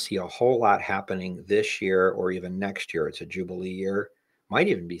 I don't see a whole lot happening this year or even next year. It's a Jubilee year. Might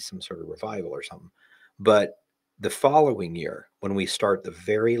even be some sort of revival or something. But the following year, when we start the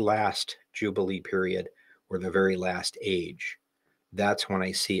very last Jubilee period or the very last age, that's when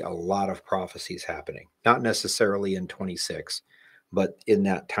I see a lot of prophecies happening. Not necessarily in 26, but in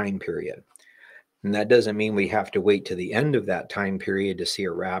that time period. And that doesn't mean we have to wait to the end of that time period to see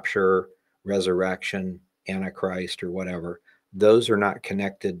a rapture, resurrection, Antichrist, or whatever. Those are not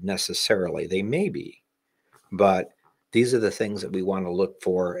connected necessarily. They may be, but these are the things that we want to look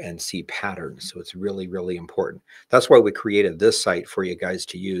for and see patterns. So it's really, really important. That's why we created this site for you guys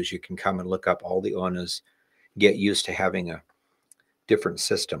to use. You can come and look up all the Onas, get used to having a different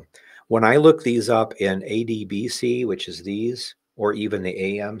system. When I look these up in ADBC, which is these, or even the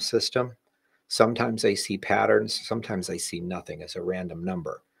AM system, sometimes I see patterns, sometimes I see nothing as a random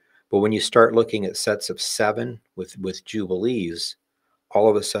number. But when you start looking at sets of 7 with Jubilees, all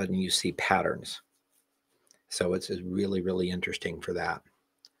of a sudden you see patterns. So it's really, really interesting for that.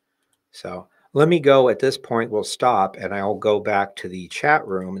 So let me go at this point. We'll stop and I'll go back to the chat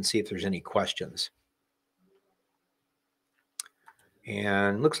room and see if there's any questions.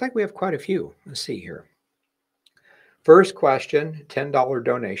 And looks like we have quite a few. Let's see here. First question, $10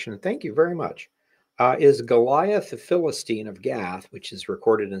 donation. Thank you very much. Is Goliath the Philistine of Gath, which is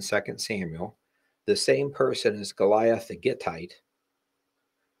recorded in 2 Samuel, the same person as Goliath the Gittite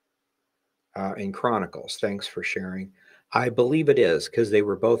in Chronicles? Thanks for sharing. I believe it is, because they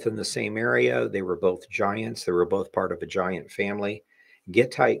were both in the same area. They were both giants. They were both part of a giant family.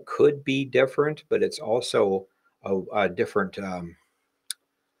 Gittite could be different, but it's also a different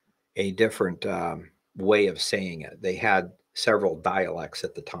way of saying it. They had several dialects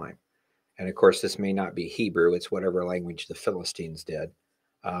at the time. And of course, this may not be Hebrew. It's whatever language the Philistines did.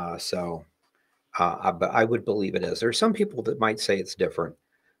 But I would believe it is. There are some people that might say it's different,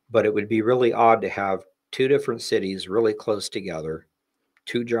 but it would be really odd to have 2 different cities really close together,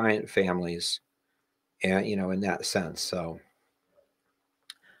 2 giant families, and in that sense. So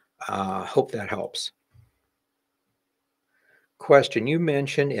hope that helps. Question, you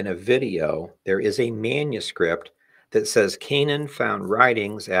mentioned in a video there is a manuscript that says Canaan found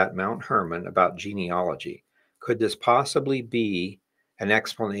writings at Mount Hermon about genealogy. Could this possibly be an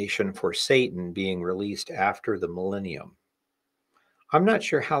explanation for Satan being released after the millennium? I'm not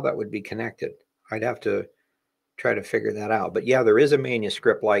sure how that would be connected. I'd have to try to figure that out. But yeah, there is a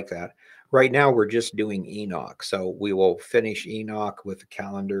manuscript like that. Right now, we're just doing Enoch. So we will finish Enoch with the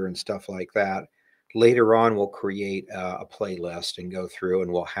calendar and stuff like that. Later on, we'll create a playlist and go through,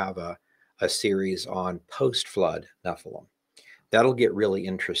 and we'll have a series on post-flood Nephilim. That'll get really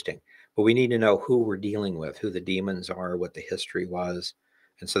interesting. But we need to know who we're dealing with, who the demons are, what the history was.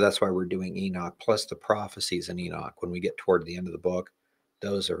 And so that's why we're doing Enoch, plus the prophecies in Enoch. When we get toward the end of the book,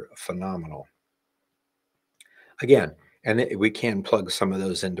 those are phenomenal. Again, and we can plug some of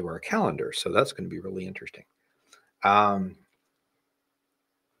those into our calendar. So that's going to be really interesting.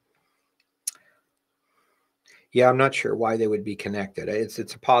 Yeah, I'm not sure why they would be connected. It's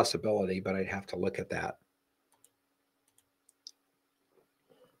a possibility, but I'd have to look at that.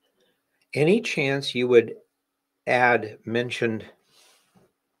 Any chance you would add mentioned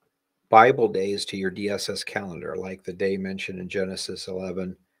Bible days to your DSS calendar, like the day mentioned in Genesis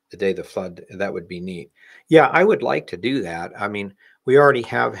 11, the day of the flood? That would be neat. Yeah, I would like to do that. I mean, we already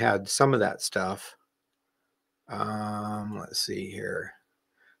have had some of that stuff. Let's see here.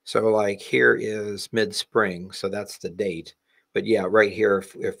 So like here is mid-spring, so that's the date. But yeah, right here,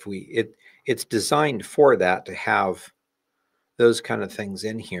 if it's designed for that, to have those kind of things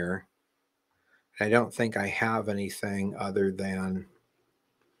in here. I don't think I have anything other than,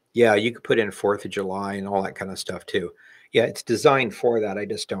 yeah, you could put in 4th of July and all that kind of stuff too. Yeah, it's designed for that. I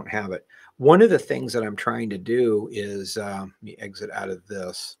just don't have it. One of the things that I'm trying to do is, let me exit out of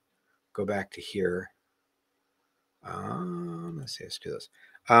this, go back to here. Let's see, let's do this.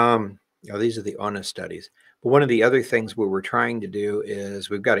 These are the honest studies. But one of the other things we were trying to do is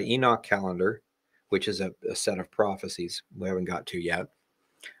we've got an Enoch calendar, which is a set of prophecies we haven't got to yet.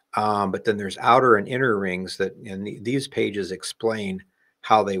 But then there's outer and inner rings that, and these pages explain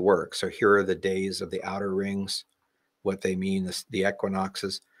how they work. So here are the days of the outer rings, what they mean, the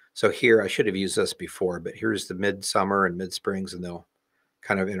equinoxes. So here, I should have used this before, but here's the midsummer and mid-springs, and they'll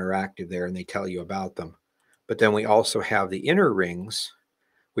kind of interactive there, and they tell you about them. But then we also have the inner rings,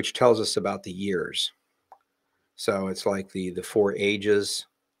 which tells us about the years. So it's like the 4 ages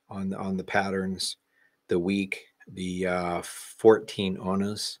on the patterns, the week, the 14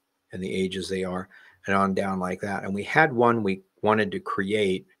 onas and the ages they are, and on down like that. And we had one we wanted to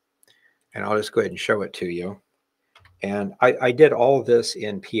create, and I'll just go ahead and show it to you. And I did all of this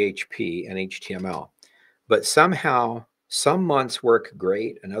in PHP and HTML, but somehow some months work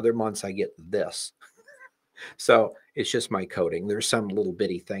great and other months I get this. So it's just my coding. There's some little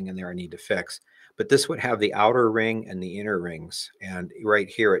bitty thing in there I need to fix. But this would have the outer ring and the inner rings. And right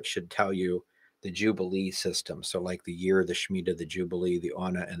here, it should tell you the Jubilee system. So like the year, the Shemitah, the Jubilee, the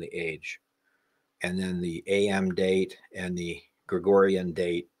Ona, and the age. And then the AM date and the Gregorian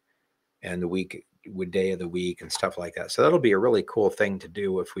date and the week, day of the week and stuff like that. So that'll be a really cool thing to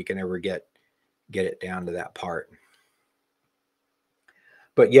do if we can ever get it down to that part.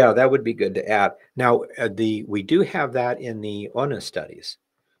 But yeah, that would be good to add. Now, we do have that in the Ona studies.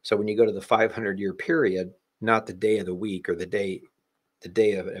 So when you go to the 500-year period, not the day of the week or the day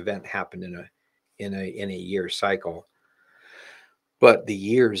of an event happened in a year cycle, but the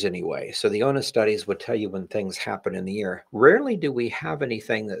years anyway. So the Ona studies would tell you when things happen in the year. Rarely do we have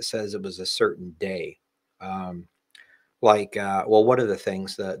anything that says it was a certain day. Well, one of the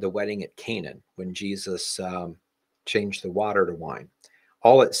things, the wedding at Canaan, when Jesus changed the water to wine.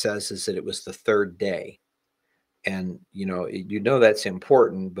 All it says is that it was the 3rd day. And, that's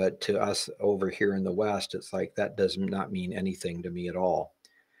important, but to us over here in the West, it's like that does not mean anything to me at all.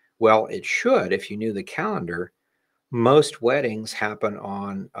 Well, it should, if you knew the calendar. Most weddings happen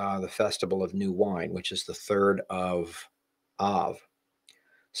on the Festival of New Wine, which is the 3rd of Av.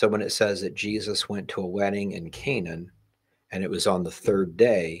 So when it says that Jesus went to a wedding in Canaan, and it was on the 3rd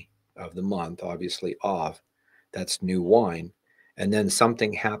day of the month, obviously Av, that's new wine. And then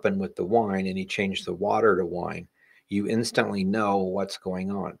something happened with the wine and he changed the water to wine. You instantly know what's going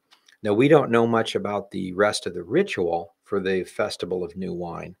on. Now, we don't know much about the rest of the ritual for the Festival of New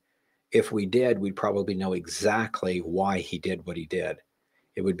Wine. If we did, we'd probably know exactly why he did what he did.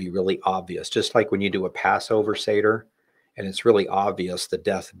 It would be really obvious, just like when you do a Passover Seder, and it's really obvious the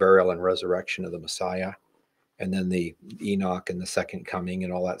death, burial, and resurrection of the Messiah, and then the Enoch and the second coming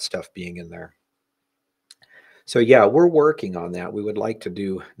and all that stuff being in there. So yeah, we're working on that. We would like to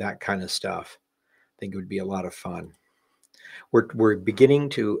do that kind of stuff. I think it would be a lot of fun. We're beginning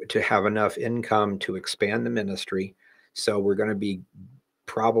to have enough income to expand the ministry. So we're going to be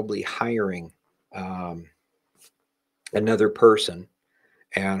probably hiring another person,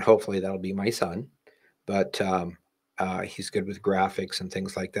 and hopefully that'll be my son. But he's good with graphics and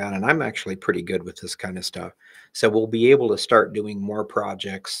things like that. And I'm actually pretty good with this kind of stuff. So we'll be able to start doing more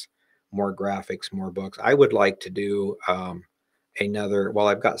projects, more graphics, more books. I would like to do well,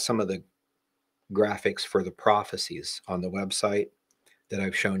 I've got some of the graphics for the prophecies on the website that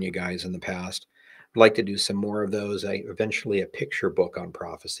I've shown you guys in the past. I'd like to do some more of those. Eventually a picture book on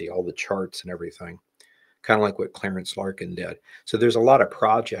prophecy, all the charts and everything, kind of like what Clarence Larkin did. So there's a lot of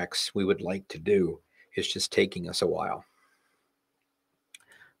projects we would like to do. It's just taking us a while,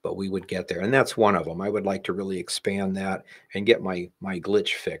 but we would get there. And that's one of them. I would like to really expand that and get my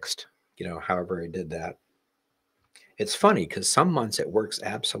glitch fixed, however I did that. It's funny because some months it works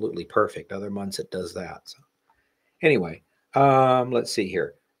absolutely perfect. Other months it does that. So anyway, let's see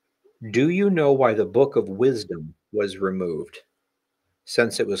here. Do you know why the Book of Wisdom was removed,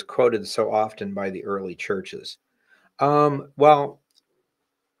 since it was quoted so often by the early churches? Well,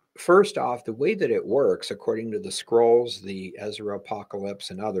 first off, the way that it works, according to the scrolls, the Ezra Apocalypse,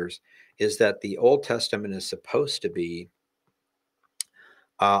 and others, is that the Old Testament is supposed to be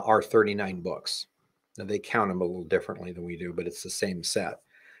our 39 books. Now, they count them a little differently than we do, but it's the same set.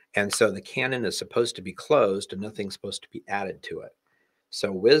 And so the canon is supposed to be closed and nothing's supposed to be added to it.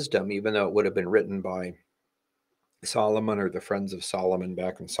 So wisdom, even though it would have been written by Solomon or the friends of Solomon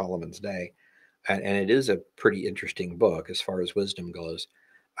back in Solomon's day, and it is a pretty interesting book as far as wisdom goes.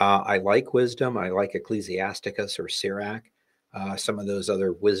 I like wisdom. I like Ecclesiasticus or Sirach, some of those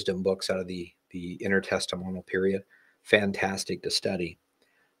other wisdom books out of the intertestamental period. Fantastic to study.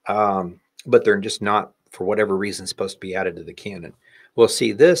 But they're just not, for whatever reason, supposed to be added to the canon. We'll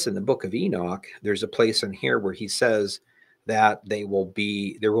see this in the book of Enoch. There's a place in here where he says that there will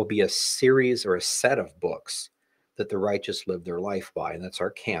be a series or a set of books that the righteous live their life by, and that's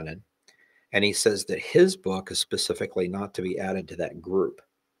our canon. And he says that his book is specifically not to be added to that group.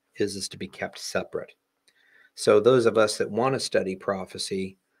 His is to be kept separate. So those of us that want to study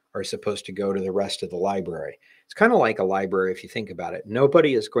prophecy are supposed to go to the rest of the library. It's kind of like a library if you think about it.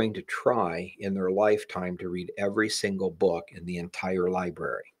 Nobody is going to try in their lifetime to read every single book in the entire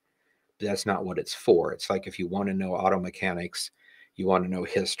library. That's not what it's for. It's like if you want to know auto mechanics, you want to know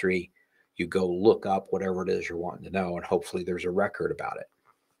history, you go look up whatever it is you're wanting to know, and hopefully there's a record about it.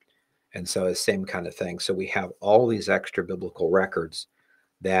 And so it's the same kind of thing. So we have all these extra biblical records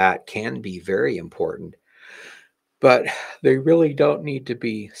that can be very important, but they really don't need to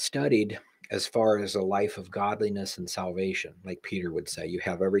be studied as far as a life of godliness and salvation. Like Peter would say, you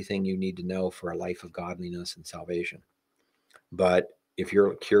have everything you need to know for a life of godliness and salvation. But if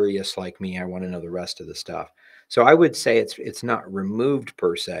you're curious like me, I want to know the rest of the stuff. So I would say it's not removed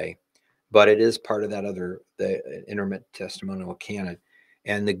per se, but it is part of that the intertestamental canon.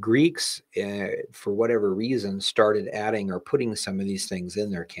 And the Greeks, for whatever reason, started adding or putting some of these things in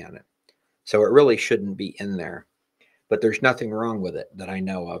their canon. So it really shouldn't be in there. But there's nothing wrong with it that I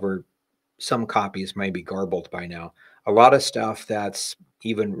know of, or some copies may be garbled by now. A lot of stuff that's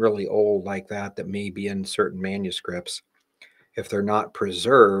even really old like that may be in certain manuscripts, if they're not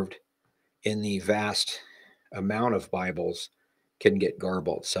preserved in the vast amount of Bibles, can get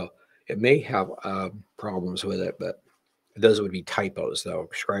garbled. So it may have problems with it, but those would be typos, though,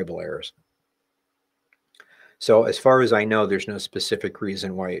 scribal errors. So as far as I know, there's no specific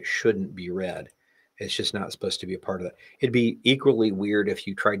reason why it shouldn't be read. It's just not supposed to be a part of that. It'd be equally weird if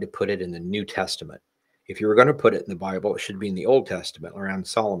you tried to put it in the New Testament. If you were going to put it in the Bible, it should be in the Old Testament around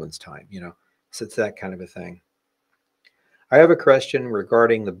Solomon's time, So it's that kind of a thing. I have a question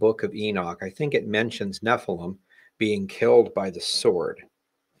regarding the book of Enoch. I think it mentions Nephilim being killed by the sword.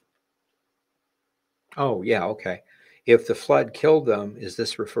 Oh, yeah, okay. If the flood killed them, is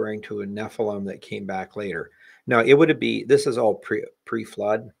this referring to a Nephilim that came back later? No, it would be, this is all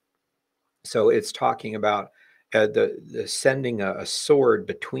pre-flood. So it's talking about the sending a sword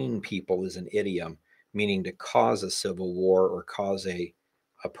between people is an idiom, meaning to cause a civil war or cause a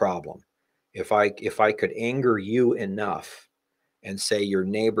problem. If I could anger you enough and say your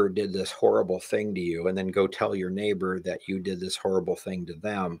neighbor did this horrible thing to you, and then go tell your neighbor that you did this horrible thing to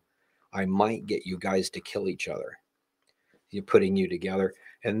them, I might get you guys to kill each other. You're putting you together.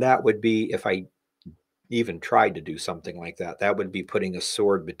 And that would be, if I even tried to do something like that, that would be putting a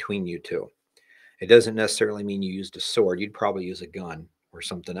sword between you two. It doesn't necessarily mean you used a sword. You'd probably use a gun or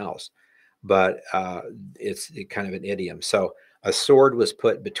something else. But it's kind of an idiom. So a sword was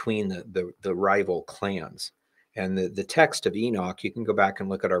put between the rival clans. And the text of Enoch, you can go back and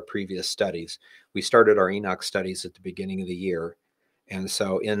look at our previous studies. We started our Enoch studies at the beginning of the year. And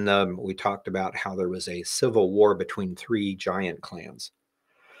so in them, we talked about how there was a civil war between 3 giant clans.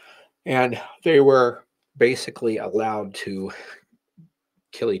 And they were basically allowed to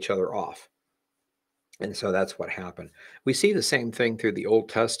kill each other off. And so that's what happened. We see the same thing through the Old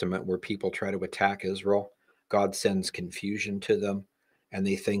Testament where people try to attack Israel. God sends confusion to them, and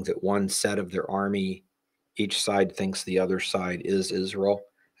they think that one set of their army, each side thinks the other side is Israel.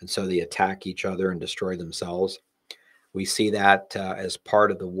 And so they attack each other and destroy themselves. We see that as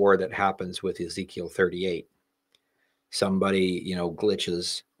part of the war that happens with Ezekiel 38. Somebody,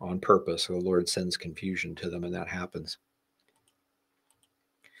 glitches on purpose. So the Lord sends confusion to them, and that happens.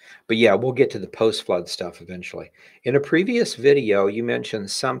 But yeah, we'll get to the post-flood stuff eventually. In a previous video, you mentioned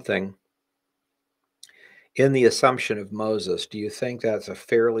something in the Assumption of Moses. Do you think that's a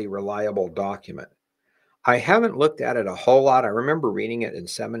fairly reliable document? I haven't looked at it a whole lot. I remember reading it in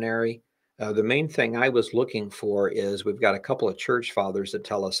seminary. The main thing I was looking for is we've got a couple of church fathers that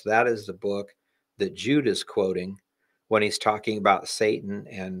tell us that is the book that Jude is quoting when he's talking about Satan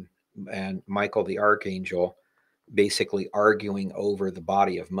and Michael the archangel basically arguing over the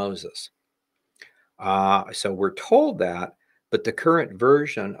body of Moses. So we're told that, but the current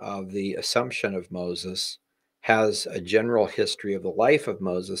version of the Assumption of Moses has a general history of the life of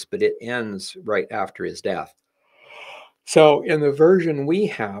Moses, but it ends right after his death. So in the version we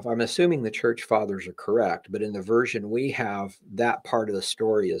have, I'm assuming the church fathers are correct, but in the version we have, that part of the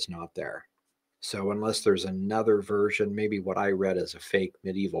story is not there. So unless there's another version, maybe what I read is a fake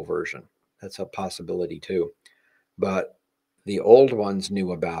medieval version. That's a possibility too. But the old ones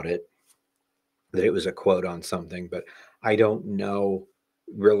knew about it, that it was a quote on something, but I don't know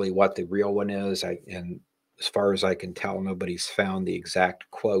really what the real one is. And as far as I can tell, nobody's found the exact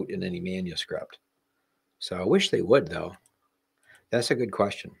quote in any manuscript. So I wish they would, though. That's a good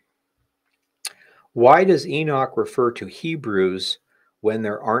question. Why does Enoch refer to Hebrews when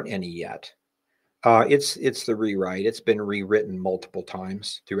there aren't any yet? It's the rewrite. It's been rewritten multiple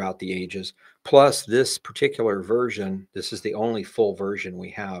times throughout the ages. Plus, this particular version, this is the only full version we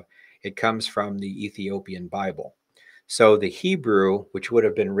have. It comes from the Ethiopian Bible. So the Hebrew, which would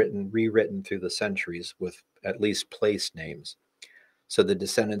have been rewritten through the centuries with at least place names. So the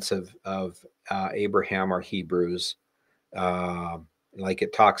descendants of Abraham are Hebrews. Like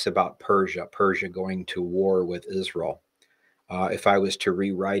it talks about Persia going to war with Israel. If I was to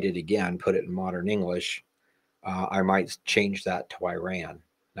rewrite it again, put it in modern English, I might change that to Iran.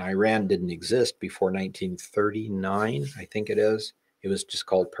 Now, Iran didn't exist before 1939, I think it is. It was just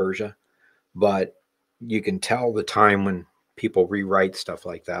called Persia. But you can tell the time when people rewrite stuff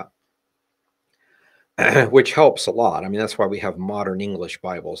like that, which helps a lot. I mean, that's why we have modern English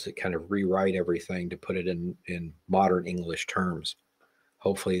Bibles that kind of rewrite everything to put it in modern English terms.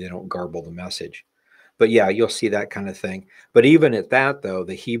 Hopefully they don't garble the message. But yeah, you'll see that kind of thing. But even at that, though,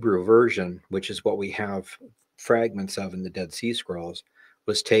 the Hebrew version, which is what we have fragments of in the Dead Sea Scrolls,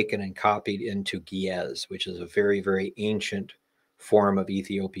 was taken and copied into Ge'ez, which is a very, very ancient form of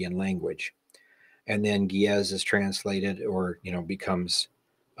Ethiopian language. And then Ge'ez is translated or, becomes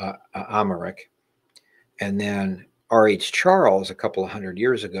Amharic. And then R.H. Charles, a couple of hundred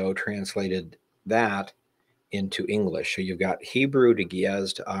years ago, translated that into English. So you've got Hebrew to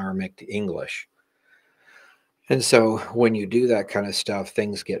Ge'ez to Aramaic to English. And so when you do that kind of stuff,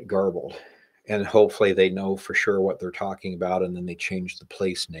 things get garbled. And hopefully they know for sure what they're talking about, and then they change the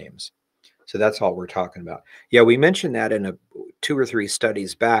place names. So that's all we're talking about. Yeah, we mentioned that in 2 or 3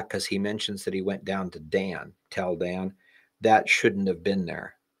 studies back because he mentions that he went down to Dan, Tel Dan. That shouldn't have been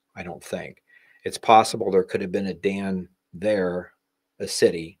there, I don't think. It's possible there could have been a Dan there, a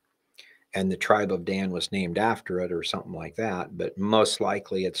city, and the tribe of Dan was named after it or something like that. But most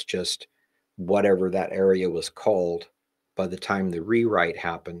likely it's just whatever that area was called. By the time the rewrite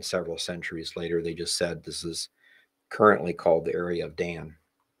happened several centuries later, they just said this is currently called the area of Dan.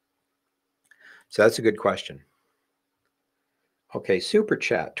 So that's a good question. Okay, Super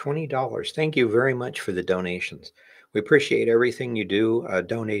Chat, $20. Thank you very much for the donations. We appreciate everything you do,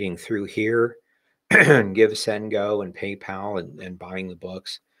 donating through here, Give, Send, Go, and PayPal, and buying the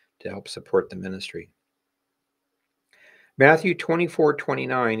books to help support the ministry. Matthew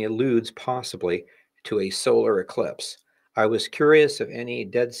 24:29 alludes possibly to a solar eclipse. I was curious if any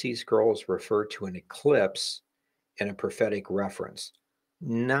Dead Sea Scrolls refer to an eclipse in a prophetic reference.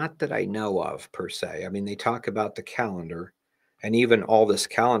 Not that I know of, per se. I mean, they talk about the calendar, and even all this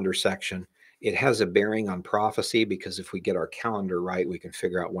calendar section, it has a bearing on prophecy because if we get our calendar right, we can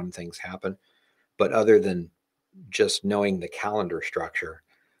figure out when things happen. But other than just knowing the calendar structure,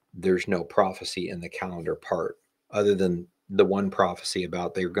 there's no prophecy in the calendar part, other than the one prophecy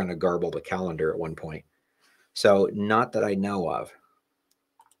about they're going to garble the calendar at one point. So not that I know of.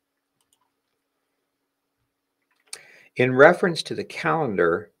 In reference to the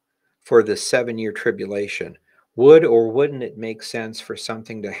calendar for the 7-year tribulation, would or wouldn't it make sense for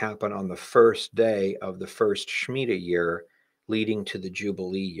something to happen on the first day of the first Shemitah year leading to the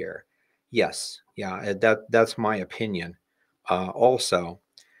Jubilee year? Yes. Yeah, that's my opinion. Also,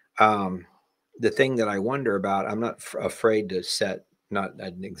 the thing that I wonder about, I'm not afraid to set not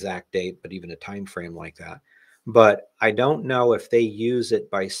an exact date, but even a time frame like that. But I don't know if they use it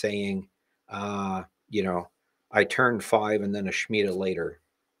by saying, you know, I turned 5 and then a Shemitah later,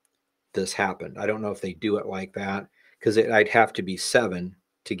 this happened. I don't know if they do it like that because I'd have to be 7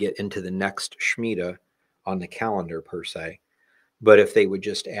 to get into the next Shemitah on the calendar per se. But if they would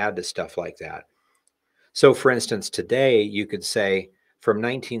just add to stuff like that. So, for instance, today you could say from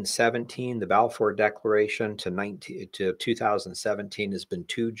 1917, the Balfour Declaration, to 2017 has been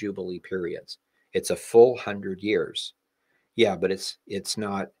 2 Jubilee periods. It's a full 100 years. Yeah, but it's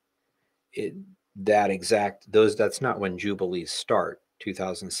not it, that exact those. That's not when Jubilees start,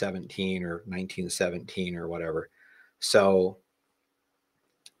 2017 or 1917 or whatever. So,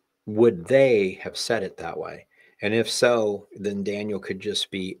 would they have said it that way? And if so, then Daniel could just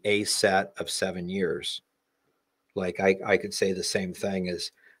be a set of 7 years. Like I could say the same thing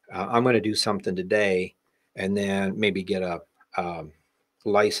as I'm going to do something today and then maybe get a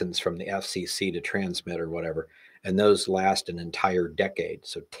license from the FCC to transmit or whatever. And those last an entire decade.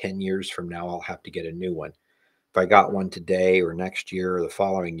 So 10 years from now, I'll have to get a new one. If I got one today or next year or the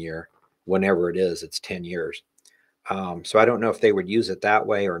following year, whenever it is, it's 10 years. So I don't know if they would use it that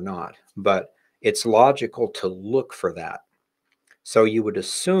way or not, but it's logical to look for that. So you would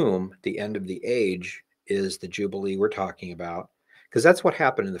assume the end of the age is the Jubilee we're talking about, because that's what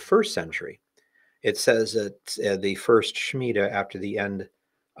happened in the first century. It says that the first Shemitah after the end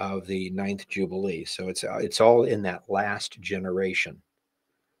of the ninth Jubilee. So it's all in that last generation.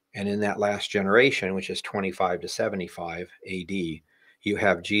 And in that last generation, which is 25 to 75 AD, you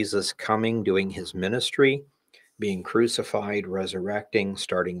have Jesus coming, doing his ministry, being crucified, resurrecting,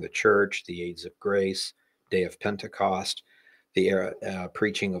 starting the church, the Age of Grace, Day of Pentecost, the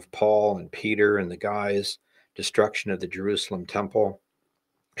preaching of Paul and Peter and the guys, destruction of the Jerusalem temple,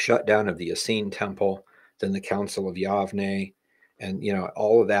 shutdown of the Essene temple, then the Council of Yavne, and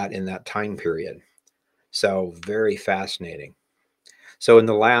all of that in that time period. So very fascinating. So in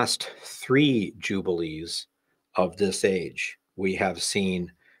the last 3 jubilees of this age, we have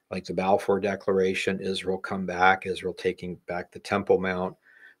seen, like the Balfour Declaration, Israel come back, Israel taking back the Temple Mount.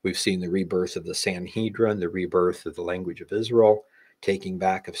 We've seen the rebirth of the Sanhedrin, the rebirth of the language of Israel, taking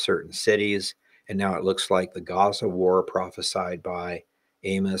back of certain cities. And now it looks like the Gaza war prophesied by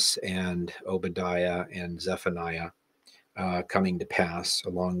Amos and Obadiah and Zephaniah coming to pass,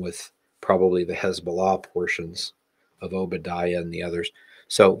 along with probably the Hezbollah portions of Obadiah and the others.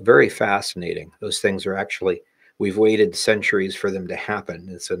 So very fascinating. Those things are actually, we've waited centuries for them to happen.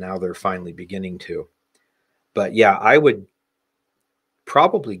 And so now they're finally beginning to. But yeah, I would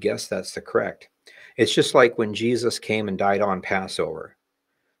probably guess that's the correct. It's just like when Jesus came and died on Passover.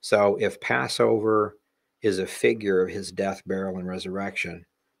 So if Passover is a figure of his death, burial, and resurrection,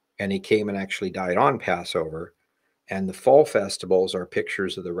 and he came and actually died on Passover, and the fall festivals are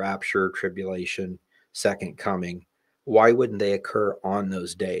pictures of the rapture, tribulation, second coming, why wouldn't they occur on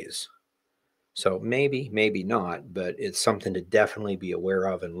those days? So maybe, maybe not, but it's something to definitely be aware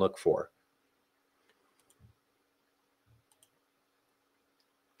of and look for.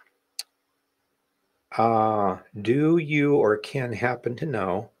 Do you or Ken happen to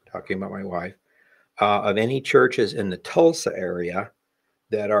know, talking about my wife, of any churches in the Tulsa area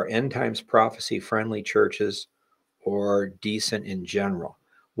that are end times prophecy friendly churches or decent in general?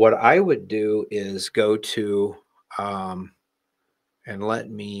 What I would do is go to, and let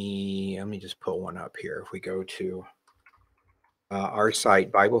me just pull one up here. If we go to our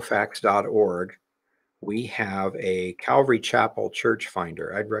site, BibleFacts.org, we have a Calvary Chapel church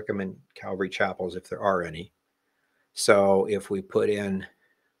finder. I'd recommend Calvary Chapels if there are any. So if we put in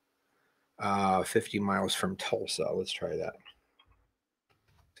 50 miles from Tulsa, let's try that.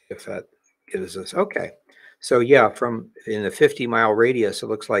 If that gives us, okay. So yeah, from in the 50-mile radius, it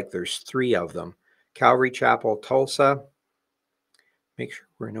looks like there's 3 of them. Calvary Chapel, Tulsa. Make sure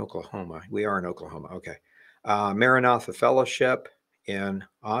we're in Oklahoma. We are in Oklahoma. Okay. Maranatha Fellowship in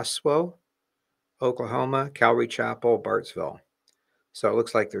Oswego, Oklahoma. Calvary Chapel, Bartsville. So it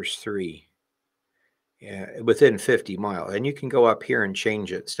looks like there's 3 within 50 miles. And you can go up here and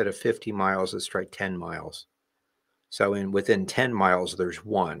change it. Instead of 50 miles, let's try 10 miles. So within 10 miles, there's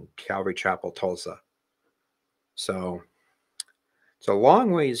 1, Calvary Chapel, Tulsa. So It's a long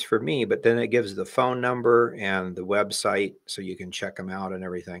ways for me, but then it gives the phone number and the website so you can check them out and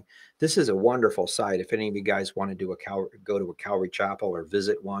everything. This is a wonderful site. If any of you guys want to do go to a Calvary Chapel or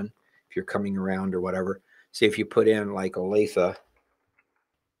visit one, if you're coming around or whatever, see if you put in like Olathe,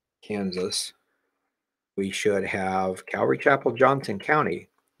 Kansas, we should have Calvary Chapel, Johnson County.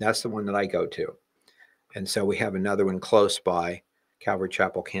 That's the one that I go to. And so we have another one close by, Calvary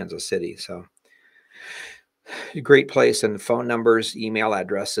Chapel, Kansas City. So a great place, and phone numbers, email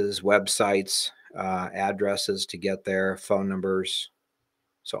addresses, websites, addresses to get there, phone numbers,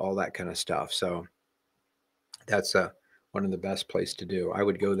 so all that kind of stuff. So that's one of the best place to do. I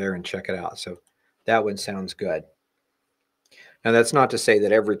would go there and check it out. So that one sounds good. Now that's not to say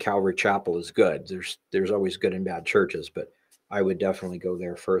that every Calvary Chapel is good. There's always good and bad churches, but I would definitely go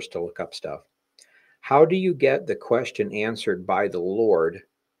there first to look up stuff. How do you get the question answered by the Lord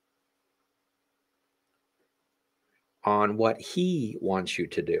on what he wants you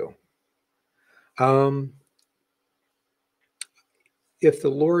to do? If the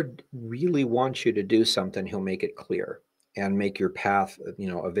Lord really wants you to do something, he'll make it clear and make your path,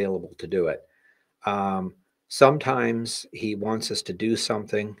 available to do it. Sometimes he wants us to do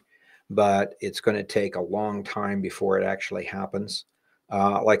something, but it's going to take a long time before it actually happens.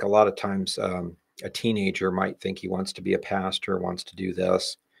 Like a lot of times, a teenager might think he wants to be a pastor, wants to do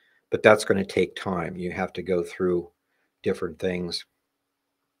this, but that's going to take time. You have to go through different things.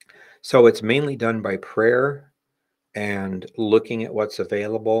 So it's mainly done by prayer and looking at what's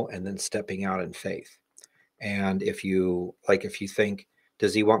available and then stepping out in faith. And if you think,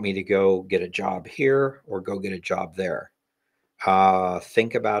 does he want me to go get a job here or go get a job there?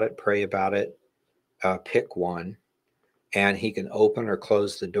 Think about it, pray about it, pick one, and he can open or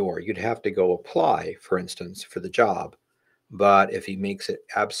close the door. You'd have to go apply, for instance, for the job. But if he makes it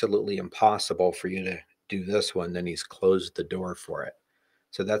absolutely impossible for you to do this one, then he's closed the door for it.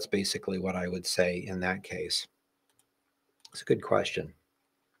 So that's basically what I would say in that case. It's a good question.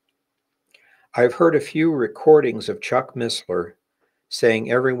 I've heard a few recordings of Chuck Missler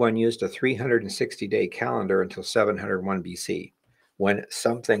saying everyone used a 360-day calendar until 701 BC, when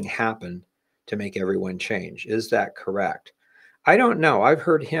something happened to make everyone change. Is that correct? I don't know. I've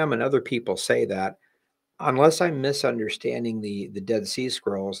heard him and other people say that. Unless I'm misunderstanding the Dead Sea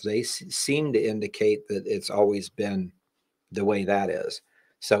Scrolls, they seem to indicate that it's always been the way that is.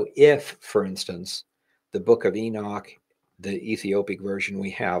 So if, for instance, the Book of Enoch, the Ethiopic version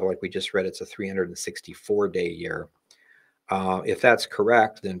we have, like we just read, it's a 364-day year. If that's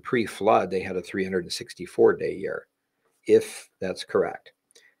correct, then pre-flood, they had a 364-day year, if that's correct.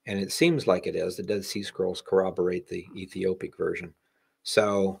 And it seems like it is. The Dead Sea Scrolls corroborate the Ethiopic version.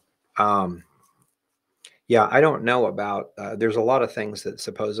 So, yeah, I don't know about, there's a lot of things that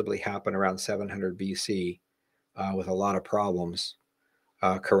supposedly happen around 700 BC with a lot of problems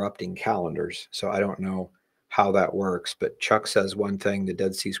corrupting calendars. So I don't know how that works, but Chuck says one thing, the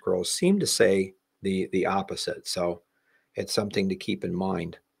Dead Sea Scrolls seem to say the opposite. So it's something to keep in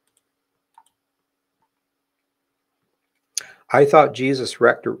mind. I thought Jesus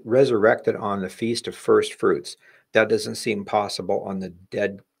resurrected on the Feast of First Fruits. That doesn't seem possible on the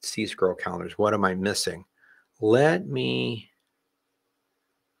Dead Sea Scroll calendars. What am I missing? Let me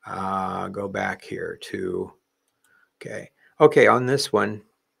go back here to, okay, on this one,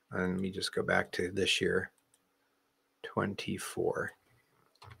 and let me just go back to this year, 24.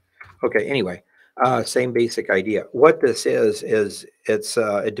 Okay, anyway, same basic idea. What this is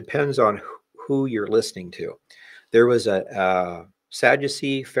it depends on who you're listening to. There was a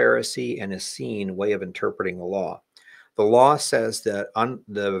Sadducee, Pharisee, and Essene way of interpreting the law. The law says that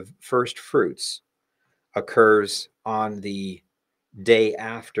the first fruits occurs on the day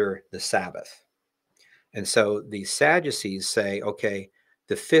after the Sabbath. And so the Sadducees say, okay,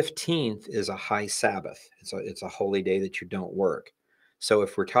 the 15th is a high Sabbath. It's a holy day that you don't work. So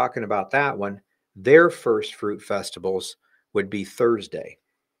if we're talking about that one, their first fruit festivals would be Thursday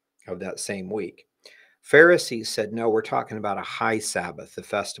of that same week. Pharisees said, no, we're talking about a high Sabbath, the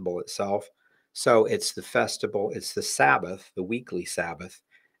festival itself. So it's the festival, it's the Sabbath, the weekly Sabbath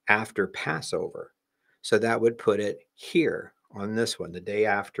after Passover. So that would put it here on this one, the day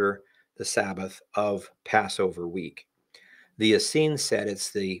after the Sabbath of Passover week. The Essenes said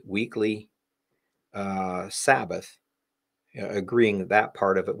it's the weekly Sabbath, agreeing that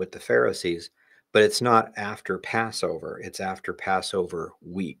part of it with the Pharisees, but it's not after Passover, it's after Passover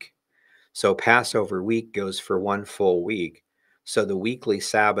week. So Passover week goes for one full week. So the weekly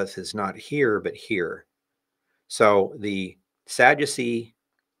Sabbath is not here, but here. So the Sadducee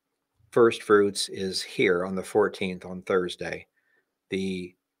first fruits is here on the 14th on Thursday.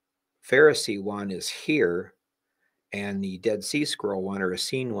 The Pharisee one is here, and the Dead Sea Scroll one or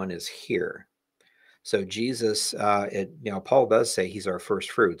Essene one is here. So Jesus, Paul does say he's our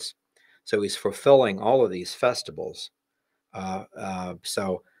first fruits. So he's fulfilling all of these festivals.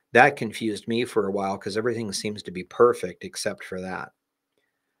 So that confused me for a while because everything seems to be perfect except for that.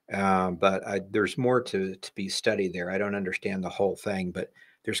 But there's more to be studied there. I don't understand the whole thing, but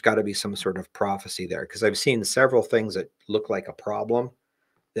there's got to be some sort of prophecy there because I've seen several things that look like a problem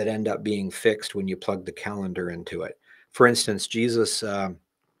that end up being fixed when you plug the calendar into it. For instance, Jesus is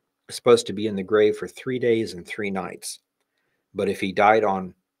supposed to be in the grave for 3 days and 3 nights. But if he died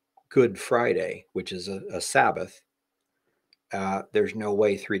on Good Friday, which is a Sabbath, there's no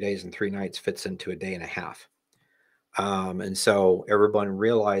way 3 days and 3 nights fits into a day and a half. And so everyone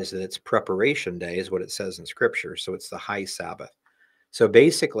realized that it's preparation day is what it says in scripture. So it's the high Sabbath. So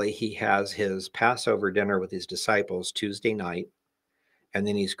basically he has his Passover dinner with his disciples Tuesday night, and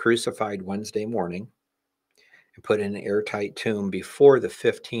then he's crucified Wednesday morning and put in an airtight tomb before the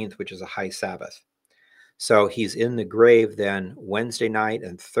 15th, which is a high Sabbath. So he's in the grave then Wednesday night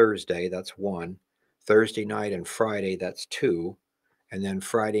and Thursday, that's 1. Thursday night and Friday, that's 2. And then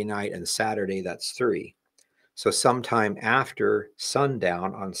Friday night and Saturday, that's 3. So sometime after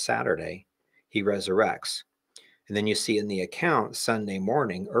sundown on Saturday, he resurrects. And then you see in the account Sunday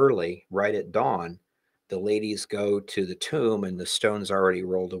morning early, right at dawn, the ladies go to the tomb and the stone's already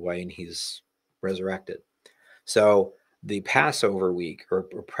rolled away and he's resurrected. So the Passover week or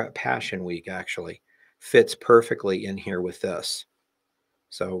Passion week actually fits perfectly in here with this.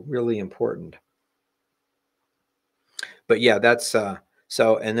 So really important. But yeah, that's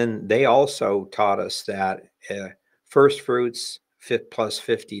so. And then they also taught us that first fruits plus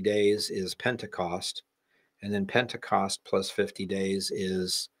 50 days is Pentecost, and then Pentecost plus 50 days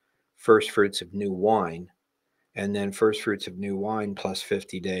is first fruits of new wine, and then first fruits of new wine plus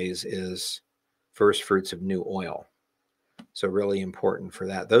 50 days is first fruits of new oil. So really important for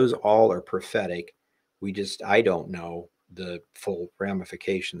that. Those all are prophetic. I don't know the full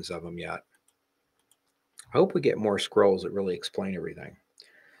ramifications of them yet. I hope we get more scrolls that really explain everything.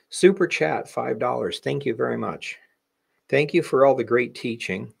 Super chat, $5. Thank you very much. Thank you for all the great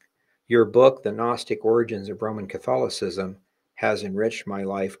teaching. Your book, The Gnostic Origins of Roman Catholicism, has enriched my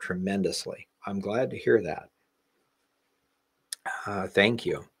life tremendously. I'm glad to hear that. Thank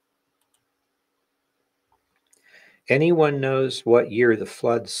you. Anyone knows what year the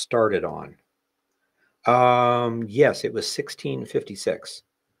flood started on? Yes, it was 1656.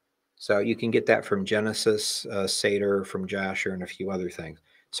 So you can get that from Genesis, Seder, from Jasher, and a few other things.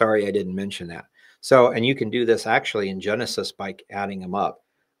 Sorry, I didn't mention that. So, and you can do this actually in Genesis by adding them up.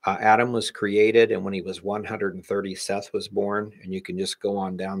 Adam was created, and when he was 130, Seth was born, and you can just go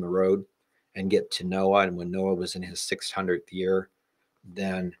on down the road and get to Noah. And when Noah was in his 600th year,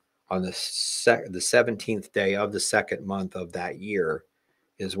 then on the 17th day of the second month of that year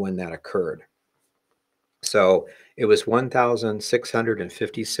is when that occurred. So it was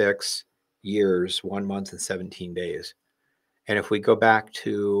 1,656 years, 1 month, and 17 days. And if we go back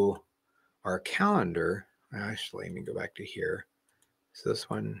to our calendar, actually, let me go back to here. So this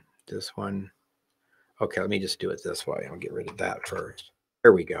one. Okay, let me just do it this way. I'll get rid of that first.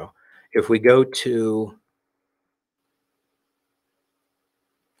 There we go. If we go to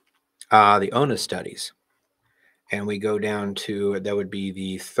the ONA studies, and we go down to, that would be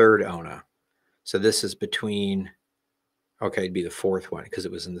the third ONA. So this is between, okay, it'd be the fourth one because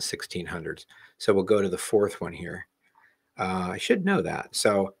it was in the 1600s. So we'll go to the fourth one here. I should know that.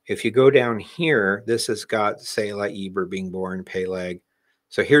 So if you go down here, this has got Selah, Eber being born, Peleg.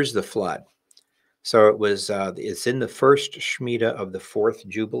 So here's the flood. So it was, it's in the first Shemitah of the fourth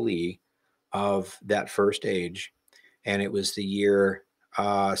Jubilee of that first age. And it was the year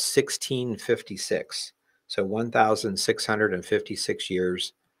 1656. So 1,656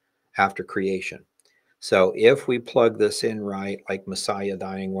 years after creation. So if we plug this in right, like Messiah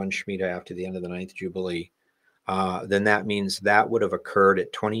dying 1 Shemitah after the end of the 9th Jubilee, then that means that would have occurred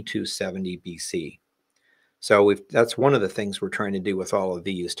at 2270 BC. So that's one of the things we're trying to do with all of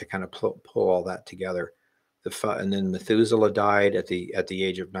these, to kind of pull all that together. And then Methuselah died at the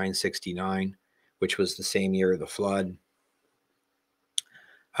age of 969, which was the same year of the flood.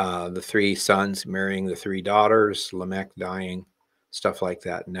 The 3 sons marrying the 3 daughters, Lamech dying, stuff like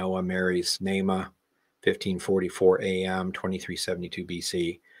that. Noah marries Naamah, 1544 AM, 2372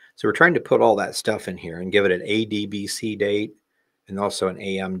 BC. So we're trying to put all that stuff in here and give it an AD/BC date and also an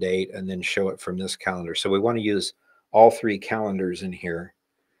AM date, and then show it from this calendar. So we want to use all 3 calendars in here,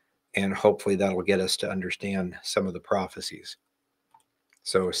 and hopefully that'll get us to understand some of the prophecies.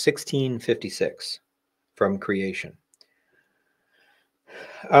 So 1656 from creation.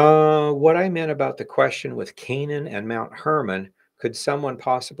 What I meant about the question with Canaan and Mount Hermon, could someone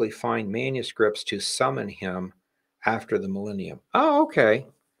possibly find manuscripts to summon him after the millennium? Oh, okay.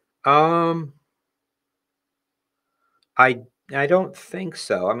 Um, I I don't think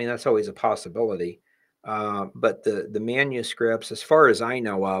so. I mean, that's always a possibility. But the manuscripts, as far as I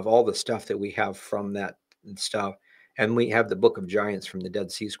know of, all the stuff that we have from that and stuff, and we have the Book of Giants from the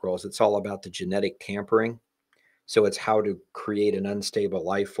Dead Sea Scrolls. It's all about the genetic tampering. So it's how to create an unstable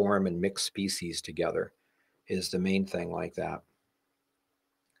life form and mix species together is the main thing like that.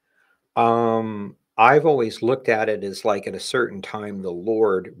 I've always looked at it as like at a certain time the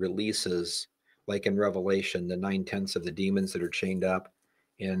Lord releases, like in Revelation, the 9/10 of the demons that are chained up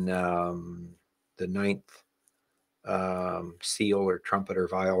in the ninth seal or trumpet or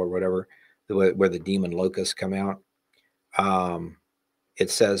vial or whatever, where the demon locusts come out. Um, it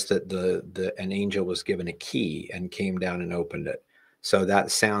says that the an angel was given a key and came down and opened it. So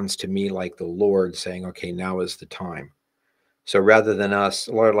that sounds to me like the Lord saying, "Okay, now is the time." So rather than us,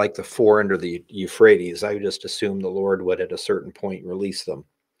 or like the four under the Euphrates, I just assume the Lord would at a certain point release them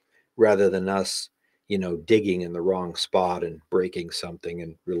rather than us, digging in the wrong spot and breaking something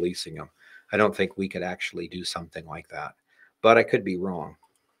and releasing them. I don't think we could actually do something like that, but I could be wrong.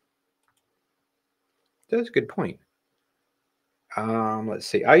 That's a good point. Let's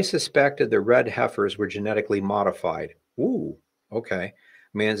see. I suspected the red heifers were genetically modified. Ooh, okay.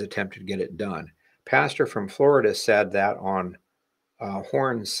 Man's attempted to get it done. Pastor from Florida said that on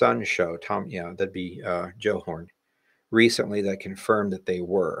Horn's Sun show. Tom, yeah, that'd be Joe Horn. Recently, that confirmed that they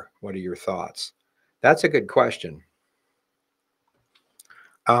were. What are your thoughts? That's a good question.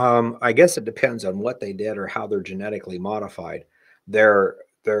 I guess it depends on what they did or how they're genetically modified. They're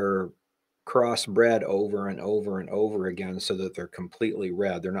crossbred over and over and over again so that they're completely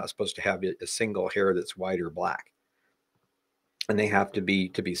red. They're not supposed to have a single hair that's white or black, and they have to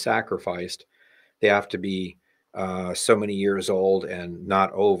be sacrificed. They have to be so many years old and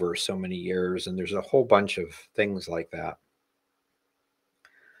not over so many years, and there's a whole bunch of things like that.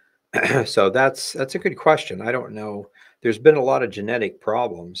 So that's a good question. I don't know. There's been a lot of genetic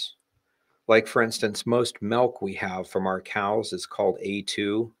problems. Like for instance, most milk we have from our cows is called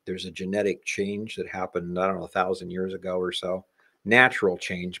A2. There's a genetic change that happened, I don't know, 1,000 years ago or so. Natural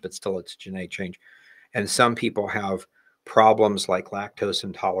change, but still it's genetic change. And some people have problems like lactose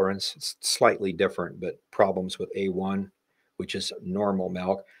intolerance. It's slightly different, but problems with A1, which is normal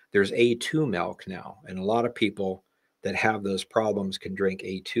milk. There's A2 milk now, and a lot of people that have those problems can drink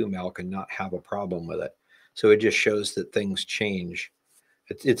A2 milk and not have a problem with it. So it just shows that things change.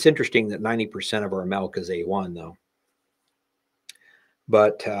 It's interesting that 90% of our milk is A1 though.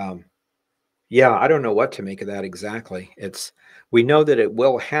 But yeah, I don't know what to make of that exactly. We know that it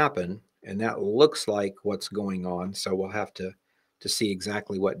will happen, and that looks like what's going on. So we'll have to see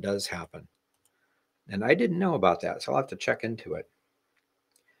exactly what does happen. And I didn't know about that, so I'll have to check into it.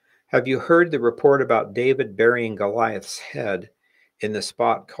 Have you heard the report about David burying Goliath's head in the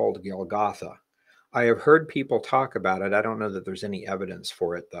spot called Golgotha? I have heard people talk about it. I don't know that there's any evidence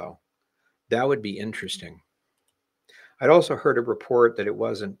for it though. That would be interesting. I'd also heard a report that it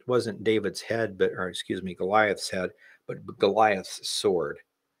wasn't David's head, but or excuse me, Goliath's head, but Goliath's sword,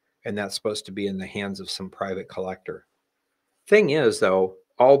 and that's supposed to be in the hands of some private collector. Thing is, though,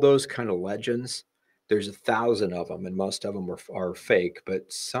 all those kind of legends, there's 1,000 of them, and most of them are fake,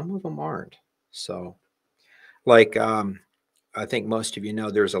 but some of them aren't. So, like, I think most of you know,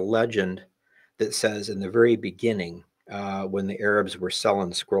 there's a legend that says in the very beginning, when the Arabs were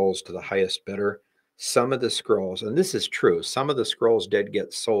selling scrolls to the highest bidder, some of the scrolls, and this is true, some of the scrolls did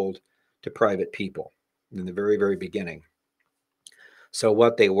get sold to private people in the very, very beginning. So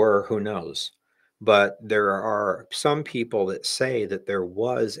what they were, who knows? But there are some people that say that there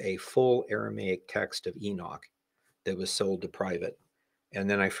was a full Aramaic text of Enoch that was sold to private. And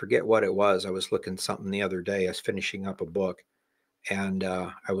then I forget what it was. I was looking something the other day. I was finishing up a book, and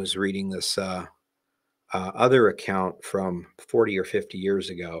I was reading this other account from 40 or 50 years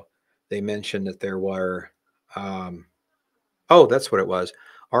ago. They mentioned that there were, um, oh, that's what it was.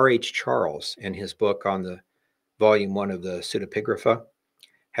 R.H. Charles, in his book on the volume one of the Pseudepigrapha,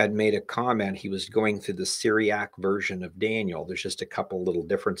 had made a comment. He was going through the Syriac version of Daniel. There's just a couple little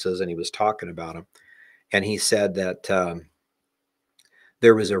differences, and he was talking about them. And he said that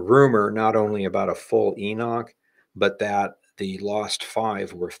there was a rumor not only about a full Enoch, but that the lost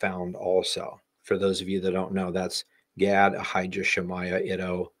five were found also. For those of you that don't know, that's Gad, Ahijah, Shemaiah,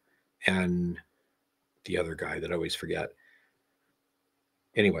 Iddo, and the other guy that I always forget.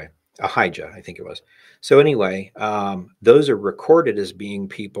 Anyway, Ahijah, I think it was. So anyway, those are recorded as being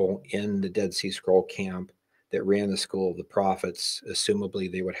people in the Dead Sea Scroll camp that ran the school of the prophets.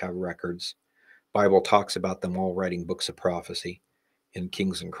 Assumably, they would have records. Bible talks about them all writing books of prophecy in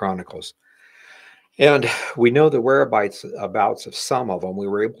Kings and Chronicles. And we know the whereabouts of some of them. We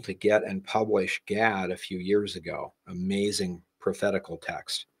were able to get and publish Gad a few years ago. Amazing prophetical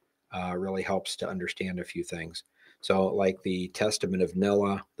text. Really helps to understand a few things. So like the Testament of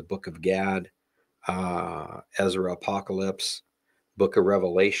Noah, the Book of Gad, Ezra Apocalypse, Book of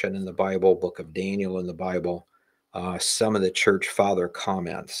Revelation in the Bible, Book of Daniel in the Bible, some of the church father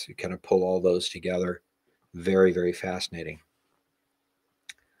comments. You kind of pull all those together. Very, very fascinating.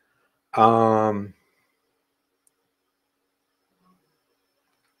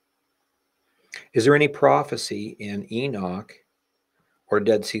 Is there any prophecy in Enoch or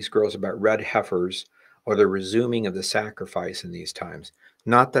Dead Sea Scrolls about red heifers or the resuming of the sacrifice in these times?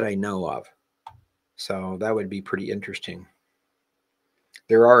 Not that I know of. So that would be pretty interesting.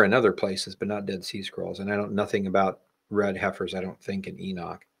 There are in other places, but not Dead Sea Scrolls. And I don't nothing about red heifers, I don't think, in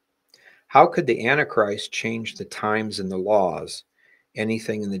Enoch. How could the Antichrist change the times and the laws?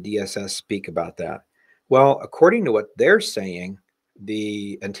 Anything in the DSS speak about that? Well, according to what they're saying,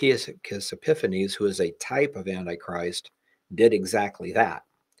 the Antiochus Epiphanes, who is a type of Antichrist, did exactly that.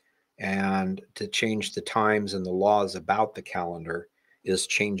 And to change the times and the laws about the calendar is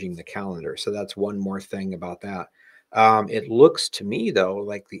changing the calendar. So that's one more thing about that. It looks to me, though,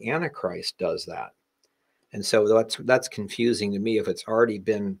 like the Antichrist does that. And so that's confusing to me. If it's already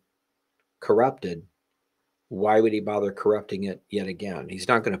been corrupted, why would he bother corrupting it yet again? He's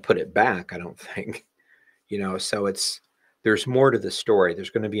not going to put it back, I don't think. So there's more to the story. There's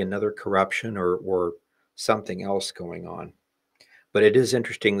going to be another corruption or something else going on. But it is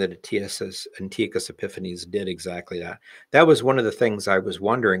interesting that Antiochus Epiphanes did exactly that. That was one of the things I was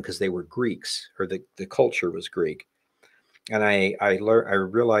wondering, because they were Greeks, or the culture was Greek. And I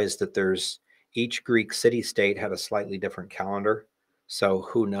realized that each Greek city-state had a slightly different calendar. So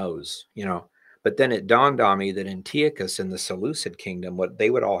who knows, But then it dawned on me that Antiochus in the Seleucid kingdom,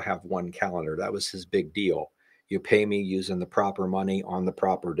 they would all have one calendar. That was his big deal. You pay me using the proper money on the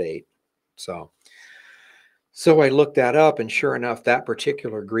proper date. So I looked that up, and sure enough, that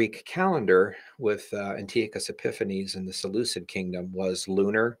particular Greek calendar with Antiochus Epiphanes in the Seleucid kingdom was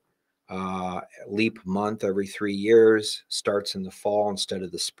lunar. Leap month every 3 years, starts in the fall instead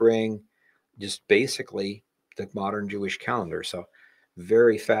of the spring. Just basically the modern Jewish calendar. So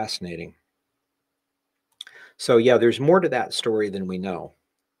very fascinating. So yeah, there's more to that story than we know.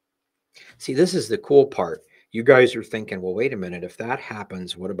 See, this is the cool part. You guys are thinking, well, wait a minute. If that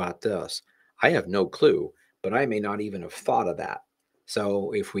happens, what about this? I have no clue, but I may not even have thought of that.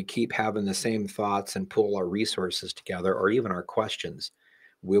 So if we keep having the same thoughts and pull our resources together, or even our questions,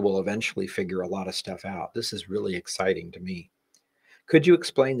 we will eventually figure a lot of stuff out. This is really exciting to me. Could you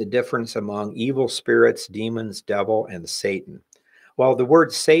explain the difference among evil spirits, demons, devil, and Satan? Well, the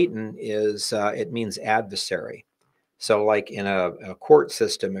word Satan it means adversary. So like in a court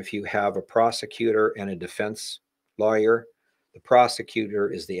system, if you have a prosecutor and a defense lawyer, the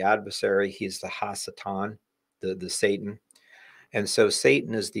prosecutor is the adversary. He's the Hasatan, the Satan. And so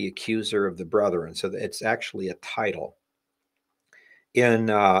Satan is the accuser of the brethren. So it's actually a title. In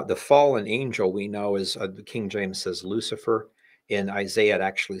the fallen angel, we know is the King James says Lucifer. In Isaiah, it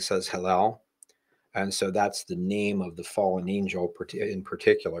actually says Hallel. And so that's the name of the fallen angel in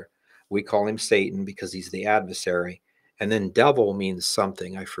particular. We call him Satan because he's the adversary. And then devil means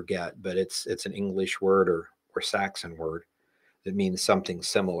something, I forget, but it's an English word or Saxon word that means something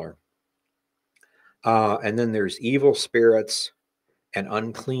similar. And then there's evil spirits and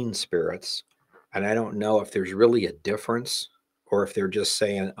unclean spirits. And I don't know if there's really a difference, or if they're just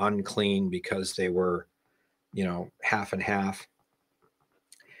saying unclean because they were, half and half,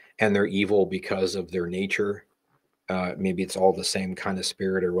 and they're evil because of their nature. Maybe it's all the same kind of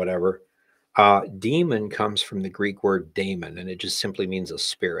spirit or whatever. Demon comes from the Greek word daemon, and it just simply means a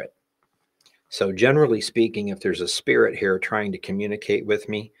spirit. So generally speaking, if there's a spirit here trying to communicate with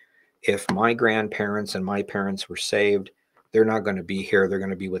me, if my grandparents and my parents were saved, they're not going to be here. They're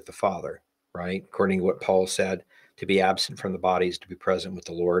going to be with the Father, right? According to what Paul said, to be absent from the bodies, to be present with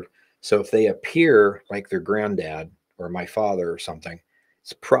the Lord. So if they appear like their granddad or my father or something,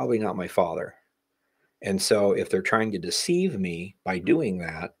 it's probably not my father. And so if they're trying to deceive me by doing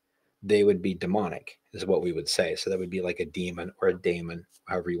that, they would be demonic, is what we would say. So that would be like a demon or a daemon,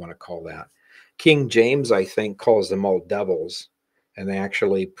 however you want to call that. King James, I think, calls them all devils, and they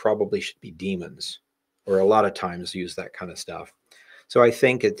actually probably should be demons, or a lot of times use that kind of stuff. So I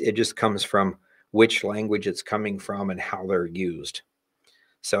think it just comes from which language it's coming from and how they're used.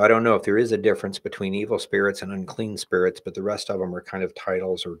 So I don't know if there is a difference between evil spirits and unclean spirits, but the rest of them are kind of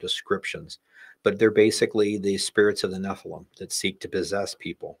titles or descriptions. but they're basically the spirits of the Nephilim that seek to possess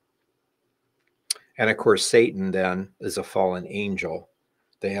people. And of course, Satan then is a fallen angel.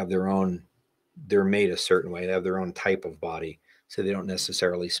 They have their own, they're made a certain way. They have their own type of body. So they don't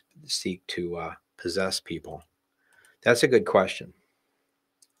necessarily seek to possess people. That's a good question.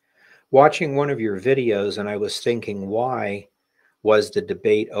 Watching one of your videos, and I was thinking, why was the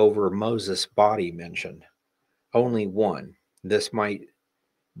debate over Moses' body mentioned? Only one. This might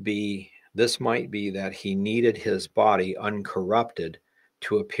be that he needed his body uncorrupted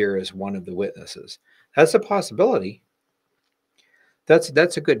to appear as one of the witnesses. That's a possibility.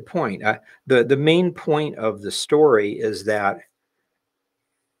 That's a good point. The main point of the story is that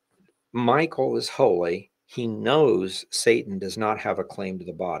Michael is holy. He knows Satan does not have a claim to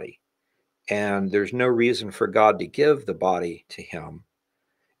the body, and there's no reason for God to give the body to him.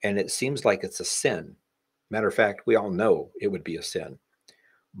 And it seems like it's a sin. Matter of fact, we all know it would be a sin.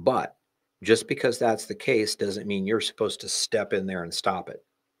 But just because that's the case doesn't mean you're supposed to step in there and stop it.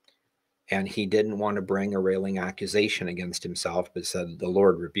 And he didn't want to bring a railing accusation against himself, but said, the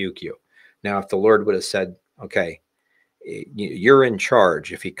Lord rebuke you. Now, if the Lord would have said, okay, you're in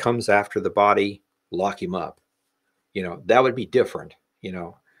charge. If he comes after the body, lock him up. That would be different,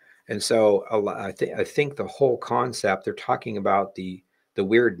 And so I think the whole concept, they're talking about the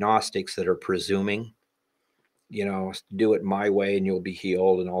weird Gnostics that are presuming, do it my way and you'll be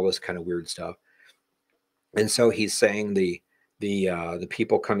healed and all this kind of weird stuff. And so he's saying the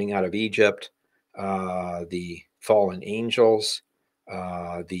people coming out of Egypt, the fallen angels,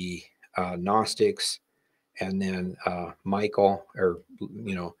 the Gnostics, and then Michael,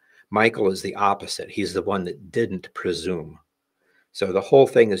 Michael is the opposite. He's the one that didn't presume. So the whole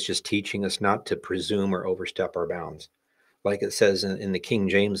thing is just teaching us not to presume or overstep our bounds. Like it says in the King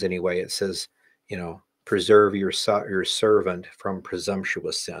James anyway, it says, preserve your servant from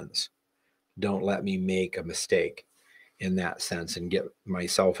presumptuous sins. Don't let me make a mistake in that sense and get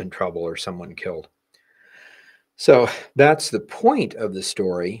myself in trouble or someone killed. So that's the point of the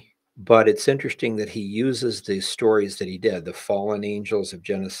story. But it's interesting that he uses the stories that he did, the fallen angels of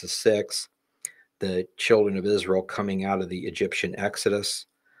Genesis 6, the children of Israel coming out of the Egyptian Exodus,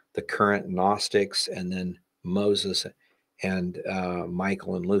 the current Gnostics, and then Moses and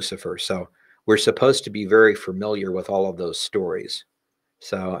Michael and Lucifer. So we're supposed to be very familiar with all of those stories.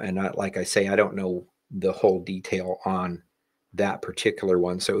 So, and like I say, I don't know the whole detail on that particular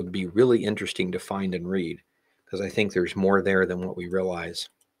one. So it would be really interesting to find and read, because I think there's more there than what we realize.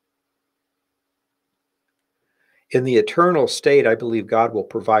 In the eternal state, I believe God will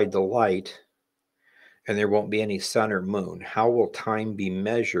provide the light and there won't be any sun or moon. How will time be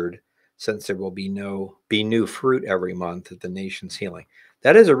measured, since there will be new fruit every month at the nation's healing?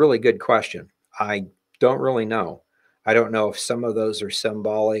 That is a really good question. I don't really know. I don't know if some of those are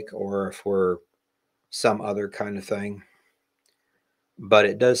symbolic or if we're some other kind of thing. But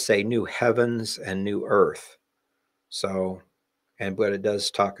it does say new heavens and new earth. So, but it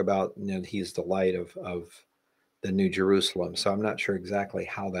does talk about, he's the light of the New Jerusalem. So I'm not sure exactly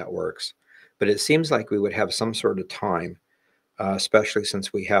how that works. But it seems like we would have some sort of time, especially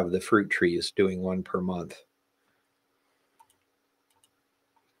since we have the fruit trees doing one per month.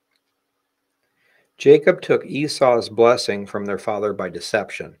 Jacob took Esau's blessing from their father by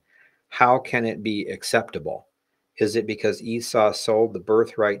deception. How can it be acceptable? Is it because Esau sold the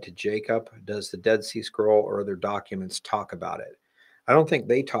birthright to Jacob? Does the Dead Sea Scroll or other documents talk about it? I don't think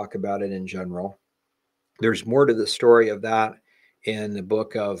they talk about it in general. There's more to the story of that in the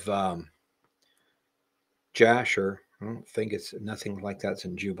book of Jasher. I don't think it's nothing like that's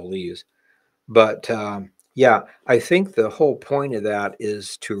in Jubilees. But yeah, I think the whole point of that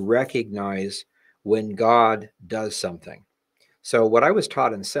is to recognize when God does something. So what I was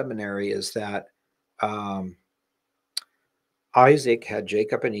taught in seminary is that Isaac had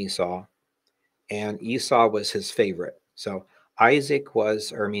Jacob and Esau, and Esau was his favorite. So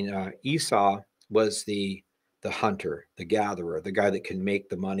Esau was the hunter, the gatherer, the guy that can make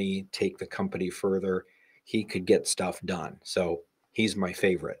the money, take the company further. He could get stuff done. So he's my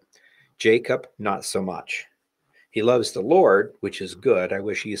favorite. Jacob, not so much. He loves the Lord, which is good. I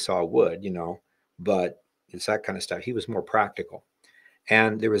wish Esau would, but it's that kind of stuff. He was more practical.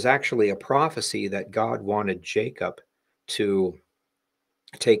 And there was actually a prophecy that God wanted Jacob to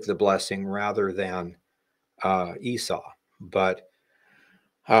take the blessing rather than Esau. But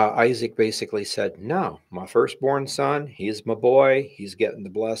Isaac basically said, no, my firstborn son, he's my boy. He's getting the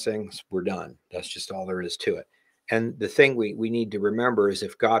blessings. We're done. That's just all there is to it. And the thing we need to remember is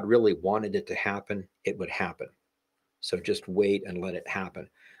if God really wanted it to happen, it would happen. So just wait and let it happen.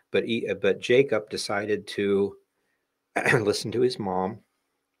 But Jacob decided to listen to his mom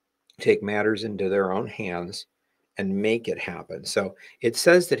take matters into their own hands and make it happen. So it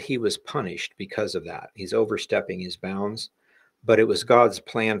says that he was punished because of that. He's overstepping his bounds, but it was God's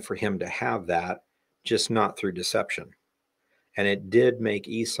plan for him to have that, just not through deception. And it did make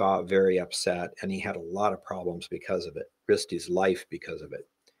Esau very upset, and he had a lot of problems because of it, risked his life because of it.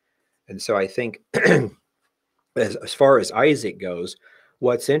 And so I think as far as Isaac goes,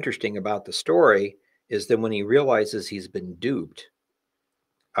 what's interesting about the story is that when he realizes he's been duped,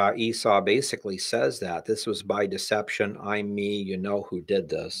 Esau basically says that this was by deception. I'm me. You know who did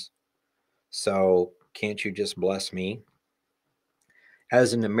this. So can't you just bless me?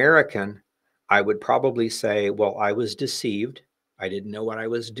 As an American, I would probably say, well, I was deceived. I didn't know what I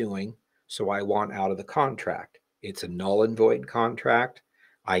was doing. So I want out of the contract. It's a null and void contract.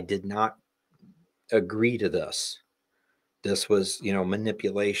 I did not agree to this. This was,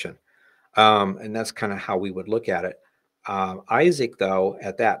 manipulation. And that's kind of how we would look at it. Isaac, though,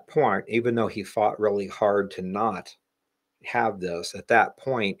 at that point, even though he fought really hard to not have this, at that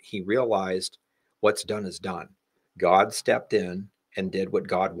point, he realized what's done is done. God stepped in and did what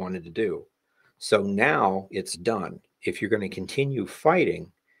God wanted to do. So now it's done. If you're going to continue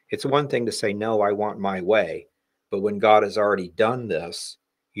fighting, it's one thing to say, no, I want my way. But when God has already done this,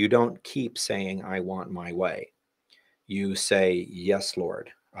 you don't keep saying, I want my way. You say, yes, Lord,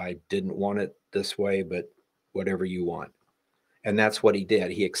 I didn't want it this way, but whatever you want. And that's what he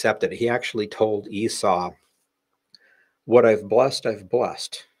did. He accepted it. He actually told Esau, what I've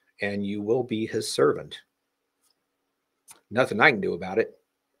blessed, and you will be his servant. Nothing I can do about it.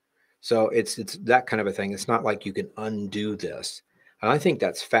 So it's that kind of a thing. It's not like you can undo this. And I think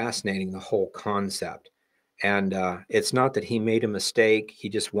that's fascinating, the whole concept. And it's not that he made a mistake. He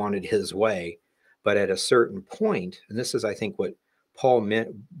just wanted his way. But at a certain point, and this is, I think, what Paul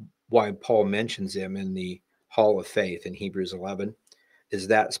meant, why Paul mentions him in the Hall of Faith in Hebrews 11, is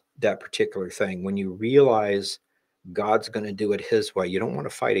that particular thing. When you realize God's going to do it his way, you don't want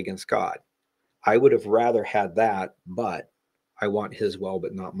to fight against God. I would have rather had that, but I want his will,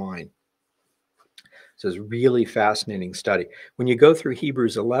 but not mine. So it's a really fascinating study. When you go through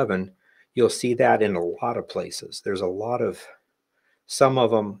Hebrews 11, you'll see that in a lot of places. There's a lot of, some of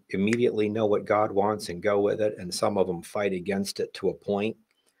them immediately know what God wants and go with it, and some of them fight against it to a point.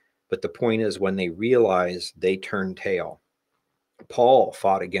 But the point is, when they realize, they turn tail. Paul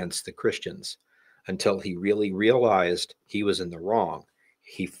fought against the Christians until he really realized he was in the wrong.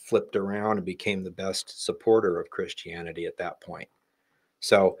 He flipped around and became the best supporter of Christianity at that point.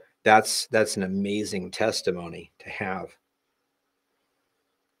 So that's an amazing testimony to have.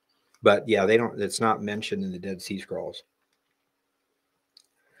 But yeah, it's not mentioned in the Dead Sea Scrolls.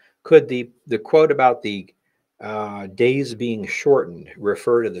 Could the quote about the days being shortened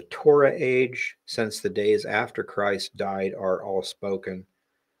refer to the Torah age, since the days after Christ died are all spoken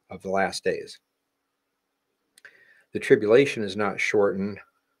of the last days? The tribulation is not shortened.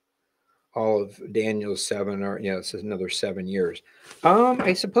 All of Daniel's 7, or it's another 7 years.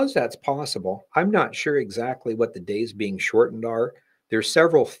 I suppose that's possible. I'm not sure exactly what the days being shortened are. There's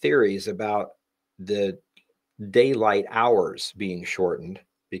several theories about the daylight hours being shortened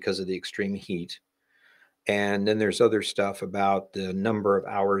because of the extreme heat. And then there's other stuff about the number of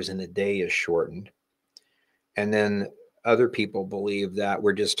hours in a day is shortened. And then other people believe that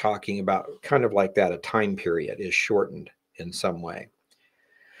we're just talking about kind of like that, a time period is shortened in some way.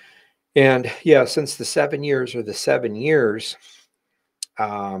 And yeah, since the 7 years are the 7 years,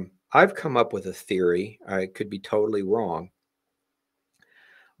 I've come up with a theory. I could be totally wrong.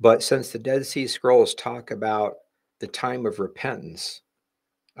 But since the Dead Sea Scrolls talk about the time of repentance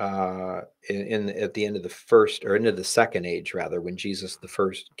at the end of the first, or into the second age, rather, when Jesus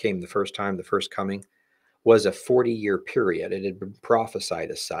came the first time, the first coming, was a 40-year period. It had been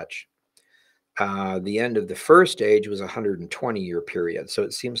prophesied as such. The end of the first age was a 120-year period. So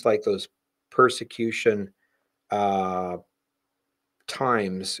it seems like those persecution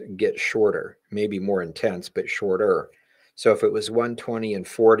times get shorter, maybe more intense, but shorter. So if it was 120 and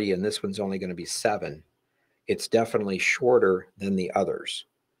 40, and this one's only going to be 7, it's definitely shorter than the others.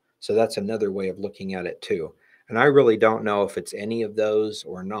 So that's another way of looking at it too. And I really don't know if it's any of those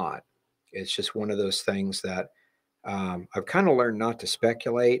or not. It's just one of those things that I've kind of learned not to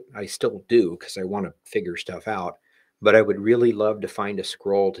speculate. I still do because I want to figure stuff out. But I would really love to find a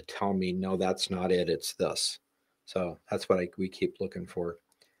scroll to tell me, no, that's not it. It's this. So that's what we keep looking for.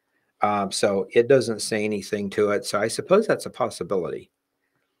 So it doesn't say anything to it. So I suppose that's a possibility.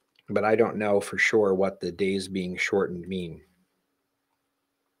 But I don't know for sure what the days being shortened mean.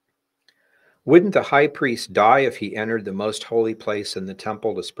 Wouldn't the high priest die if he entered the most holy place in the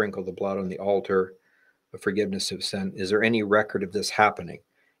temple to sprinkle the blood on the altar of forgiveness of sin? Is there any record of this happening?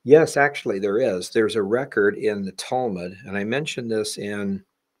 Yes, actually, there is. There's a record in the Talmud, and I mentioned this in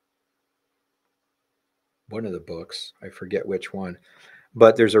one of the books. I forget which one,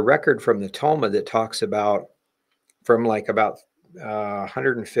 but there's a record from the Talmud that talks about from like about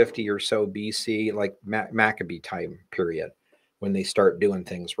 150 or so BC, like Maccabee time period, when they start doing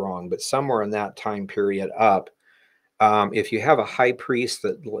things wrong. But somewhere in that time period up, if you have a high priest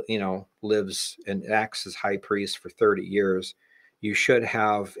that lives and acts as high priest for 30 years, you should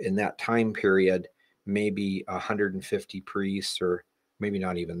have in that time period maybe 150 priests, or maybe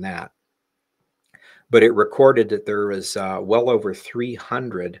not even that. But it recorded that there was well over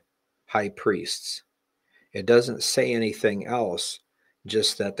 300 high priests. It doesn't say anything else,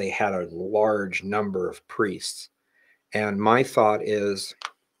 just that they had a large number of priests. And my thought is,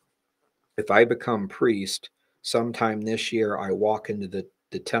 if I become priest sometime this year, I walk into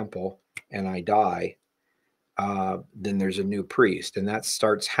the temple and I die, then there's a new priest. And that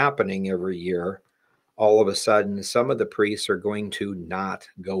starts happening every year. All of a sudden, some of the priests are going to not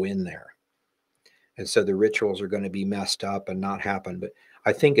go in there. And so the rituals are going to be messed up and not happen. But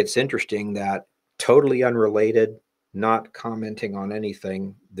I think it's interesting that, totally unrelated, not commenting on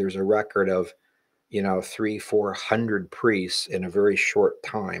anything, there's a record of 300-400 priests in a very short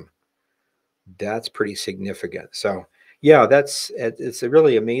time. That's pretty significant. So yeah, it's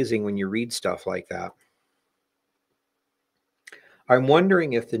really amazing when you read stuff like that. I'm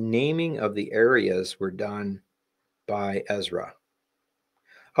wondering if the naming of the areas were done by Ezra.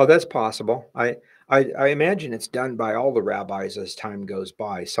 Oh, that's possible. I imagine it's done by all the rabbis as time goes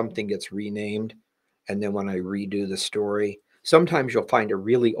by. Something gets renamed, and then when I redo the story, sometimes you'll find a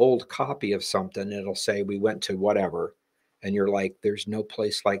really old copy of something, and it'll say we went to whatever, and you're like, there's no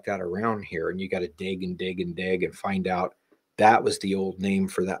place like that around here, and you got to dig and dig and dig and find out that was the old name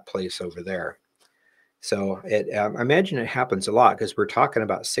for that place over there. So I imagine it happens a lot because we're talking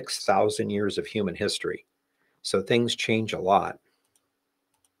about 6,000 years of human history. So things change a lot.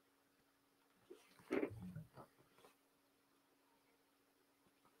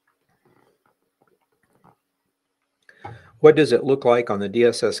 What does it look like on the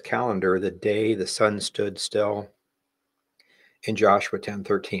DSS calendar the day the sun stood still in Joshua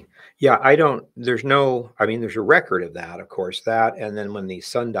 10:13? Yeah, I don't, there's no, I mean, there's a record of that, of course, that, and then when the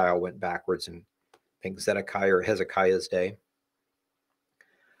sundial went backwards in, I think, Zedekiah or Hezekiah's day.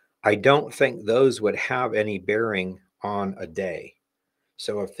 I don't think those would have any bearing on a day.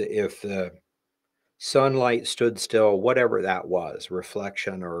 So if the sunlight stood still, whatever that was,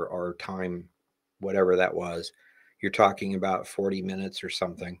 reflection or time, whatever that was, you're talking about 40 minutes or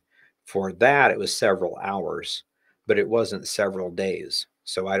something. For that, it was several hours, but it wasn't several days.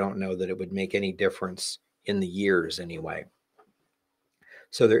 So I don't know that it would make any difference in the years anyway.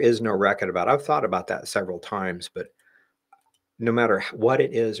 So there is no record about it. I've thought about that several times, but no matter what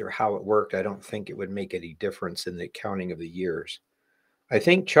it is or how it worked, I don't think it would make any difference in the counting of the years. I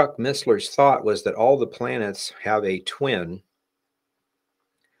think Chuck Missler's thought was that all the planets have a twin,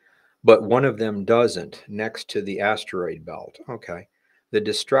 but one of them doesn't, next to the asteroid belt. Okay. The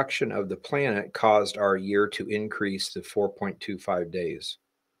destruction of the planet caused our year to increase to 4.25 days.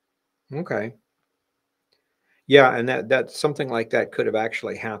 Okay. Yeah, and that something like that could have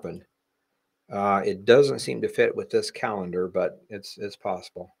actually happened. It doesn't seem to fit with this calendar, but it's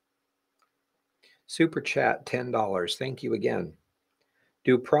possible. Super chat, $10. Thank you again.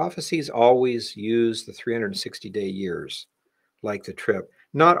 Do prophecies always use the 360-day years, like the trip?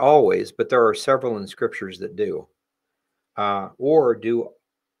 Not always, but there are several in scriptures that do. Or do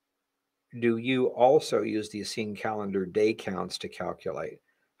you also use the Essene calendar day counts to calculate?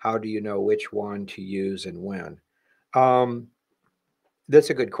 How do you know which one to use and when? Um,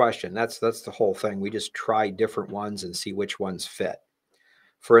 that's a good question. That's the whole thing. We just try different ones and see which ones fit.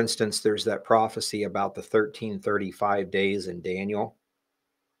 For instance, there's that prophecy about the 1335 days in Daniel.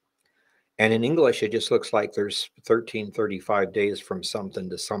 And in English, it just looks like there's 1335 days from something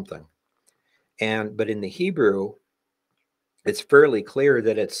to something. But in the Hebrew, it's fairly clear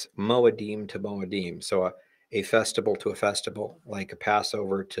that it's Moedim to Moedim. So a festival to a festival, like a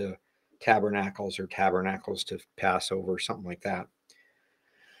Passover to Tabernacles or Tabernacles to Passover, something like that.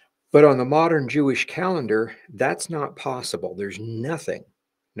 But on the modern Jewish calendar, that's not possible. There's nothing,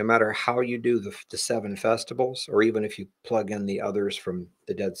 no matter how you do the 7 festivals, or even if you plug in the others from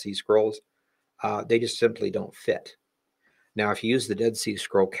the Dead Sea Scrolls, they just simply don't fit. Now, if you use the Dead Sea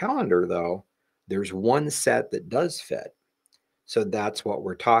Scroll calendar, though, there's one set that does fit. So that's what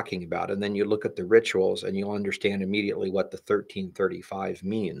we're talking about. And then you look at the rituals and you'll understand immediately what the 1335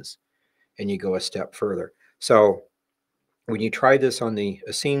 means. And you go a step further. So when you try this on the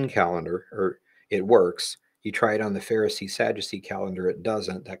Essene calendar, or it works, You try it on the Pharisee-Sadducee calendar, it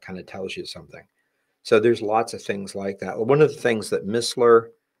doesn't. That kind of tells you something. So there's lots of things like that. One of the things that Missler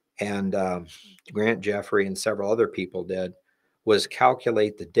and Grant Jeffrey and several other people did was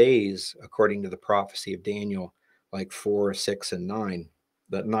calculate the days according to the prophecy of Daniel, like 4, 6, and 9.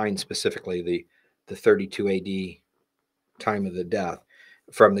 But 9 specifically, the 32 AD time of the death,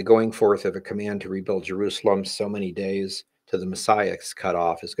 from the going forth of a command to rebuild Jerusalem so many days to the Messiah's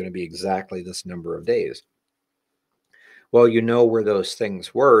cutoff is going to be exactly this number of days. Well, you know where those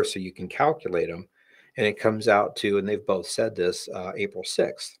things were, so you can calculate them, and it comes out to, and they've both said this, April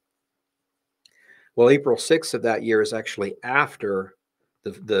 6th. Well, April 6th of that year is actually after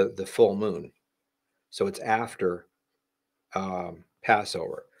the full moon, so it's after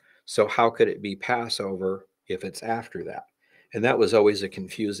Passover. So how could it be Passover if it's after that? And that was always a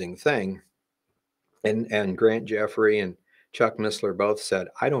confusing thing. And Grant Jeffrey and Chuck Missler both said,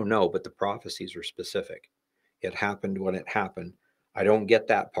 I don't know, but the prophecies are specific. It happened when it happened. I don't get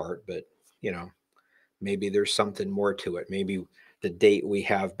that part, but maybe there's something more to it. Maybe the date we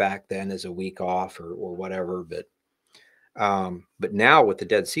have back then is a week off or whatever. But now with the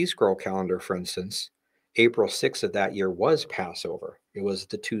Dead Sea Scroll calendar, for instance, April 6th of that year was Passover. It was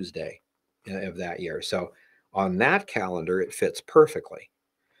the Tuesday of that year. So on that calendar, it fits perfectly.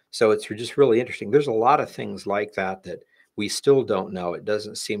 So it's just really interesting. There's a lot of things like that that we still don't know. It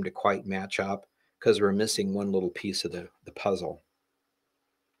doesn't seem to quite match up because we're missing one little piece of the puzzle.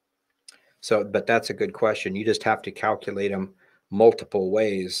 So, but that's a good question. You just have to calculate them multiple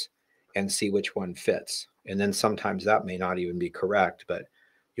ways and see which one fits. And then sometimes that may not even be correct, but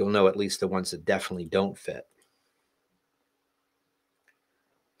you'll know at least the ones that definitely don't fit.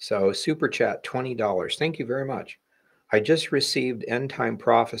 So super chat, $20. Thank you very much. I just received End Time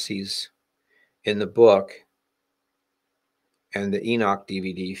Prophecies in the book and the Enoch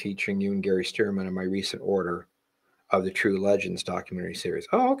DVD featuring you and Gary Stearman in my recent order of the True Legends documentary series.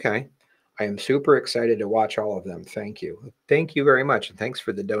 Oh, okay. I am super excited to watch all of them. Thank you. Thank you very much. And thanks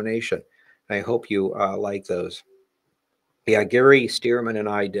for the donation. I hope you like those. Yeah, Gary Stearman and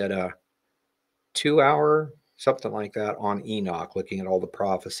I did a 2-hour, something like that, on Enoch, looking at all the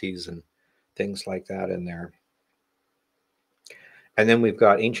prophecies and things like that in there. And then we've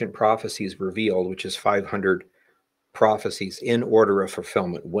got Ancient Prophecies Revealed, which is 500 prophecies in order of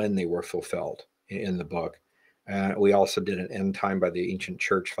fulfillment when they were fulfilled in the book. We also did an End Time by the Ancient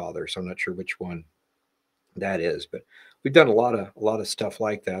Church Fathers. So I'm not sure which one that is, but we've done a lot of stuff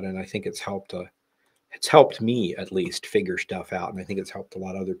like that, and I think it's helped me at least figure stuff out, and I think it's helped a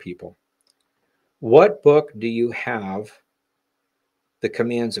lot of other people. What book do you have the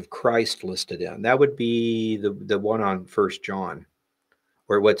commands of Christ listed in? That would be the one on 1 John,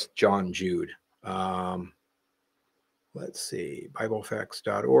 or what's John Jude. Let's see,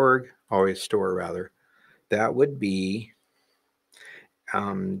 BibleFacts.org, always store rather. That would be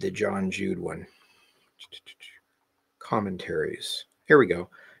the John Jude one. Commentaries. Here we go.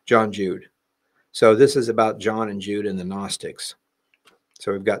 John Jude. So this is about John and Jude and the Gnostics.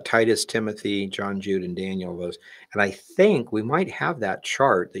 So we've got Titus, Timothy, John, Jude, and Daniel, those. And I think we might have that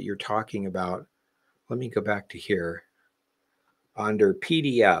chart that you're talking about. Let me go back to here. Under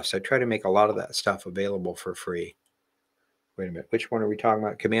PDFs, I try to make a lot of that stuff available for free. Wait a minute. Which one are we talking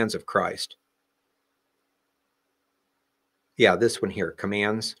about? Commands of Christ. Yeah, this one here,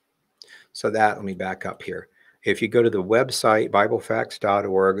 commands. So that, let me back up here. If you go to the website,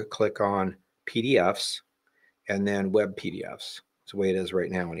 BibleFacts.org, click on PDFs, and then web PDFs. That's the way it is right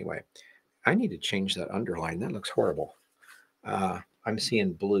now anyway. I need to change that underline. That looks horrible. I'm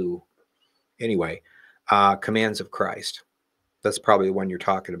seeing blue. Anyway, commands of Christ. That's probably the one you're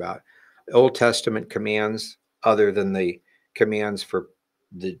talking about. Old Testament commands, other than the commands for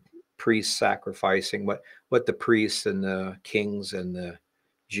the priests sacrificing, what the priests and the kings and the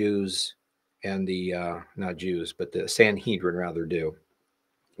Jews and the, not Jews, but the Sanhedrin rather do.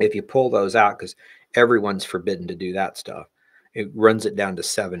 If you pull those out, because everyone's forbidden to do that stuff, it runs it down to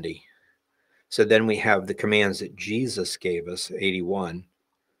 70. So then we have the commands that Jesus gave us, 81.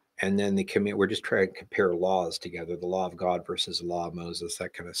 And then the command, we're just trying to compare laws together, the law of God versus the law of Moses,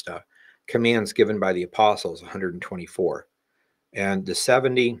 that kind of stuff. Commands given by the apostles, 124. And the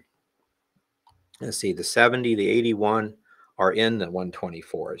 70, let's see, the 70, the 81 are in the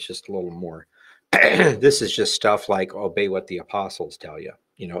 124. It's just a little more. This is just stuff like obey what the apostles tell you,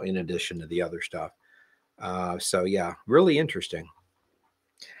 in addition to the other stuff. So yeah, really interesting.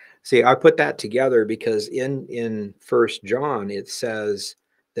 See, I put that together because in 1 John, it says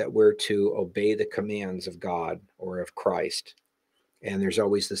that we're to obey the commands of God or of Christ. And there's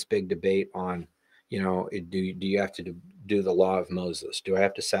always this big debate on, do you have to do the law of Moses? Do I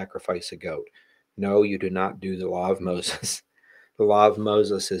have to sacrifice a goat? No, you do not do the law of Moses. The law of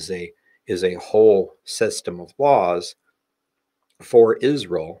Moses is a whole system of laws for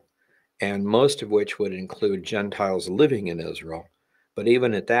Israel, and most of which would include Gentiles living in Israel. But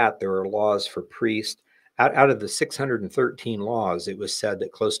even at that, there are laws for priests. Out of the 613 laws, it was said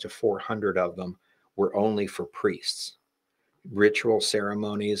that close to 400 of them were only for priests. Ritual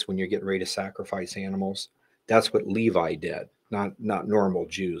ceremonies when you're getting ready to sacrifice animals, that's what Levi did, not normal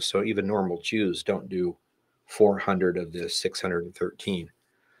Jews. So even normal Jews don't do 400 of the 613.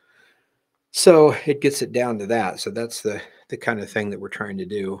 So it gets it down to that. So that's the kind of thing that we're trying to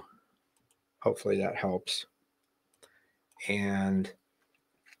do. Hopefully that helps. And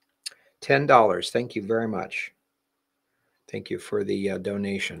 $10. Thank you very much. Thank you for the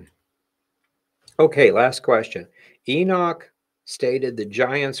donation. Okay, last question. Enoch stated the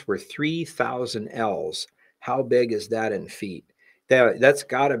giants were 3,000 ells. How big is that in feet? That's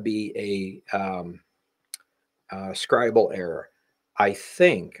got to be a scribal error. I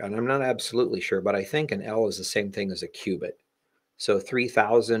think, and I'm not absolutely sure, but I think an ell is the same thing as a cubit. So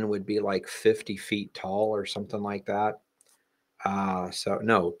 3,000 would be like 50 feet tall or something like that. So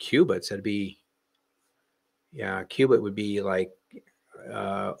no, cubits, that'd be, yeah, cubit would be like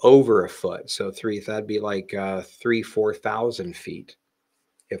over a foot. So that'd be like 4,000 feet,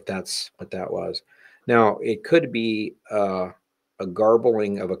 if that's what that was. Now, it could be a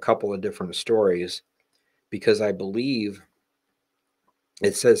garbling of a couple of different stories, because I believe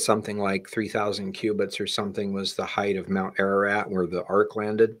it says something like 3,000 cubits or something was the height of Mount Ararat where the ark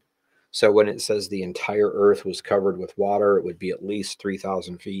landed. So when it says the entire earth was covered with water, it would be at least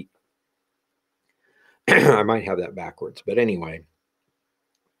 3,000 feet. I might have that backwards, but anyway,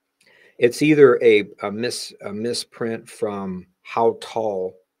 it's either a misprint from how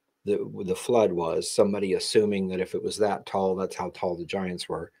tall the flood was, somebody assuming that if it was that tall, that's how tall the giants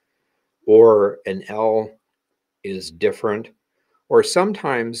were, or an L is different. Or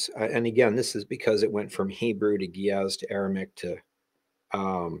sometimes, and again, this is because it went from Hebrew to Ge'ez to Aramaic to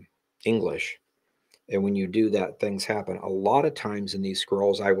English. And when you do that, things happen. A lot of times in these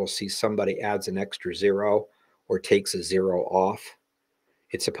scrolls, I will see somebody adds an extra zero or takes a zero off.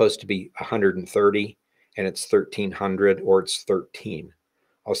 It's supposed to be 130 and it's 1300 or it's 13.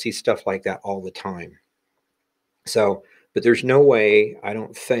 I'll see stuff like that all the time. So, but there's no way, I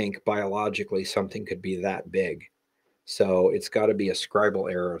don't think biologically something could be that big. So it's got to be a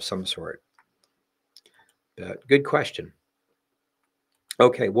scribal error of some sort. But good question.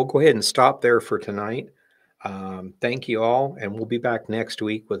 Okay, we'll go ahead and stop there for tonight. Thank you all, and we'll be back next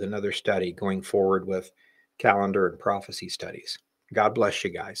week with another study going forward with calendar and prophecy studies. God bless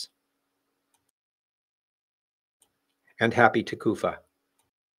you guys. And happy Tekufah.